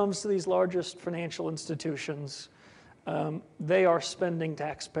 When it comes to these largest financial institutions, they are spending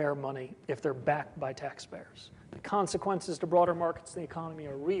taxpayer money if they're backed by taxpayers. The consequences to broader markets and the economy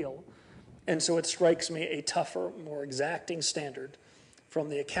are real, and so it strikes me a tougher, more exacting standard from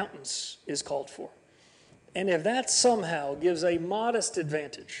the accountants is called for. And if that somehow gives a modest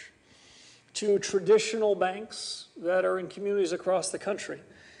advantage to traditional banks that are in communities across the country,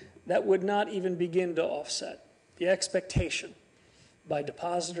 that would not even begin to offset the expectation by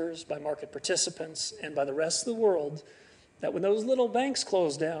depositors, by market participants, and by the rest of the world that when those little banks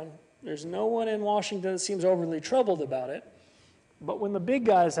close down, there's no one in Washington that seems overly troubled about it. But when the big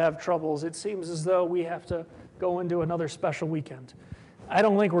guys have troubles, it seems as though we have to go into another special weekend. I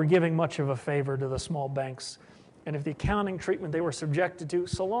don't think we're giving much of a favor to the small banks. And if the accounting treatment they were subjected to,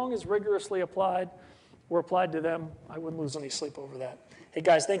 so long as rigorously applied, were applied to them, I wouldn't lose any sleep over that. Hey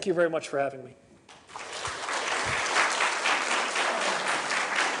guys, thank you very much for having me.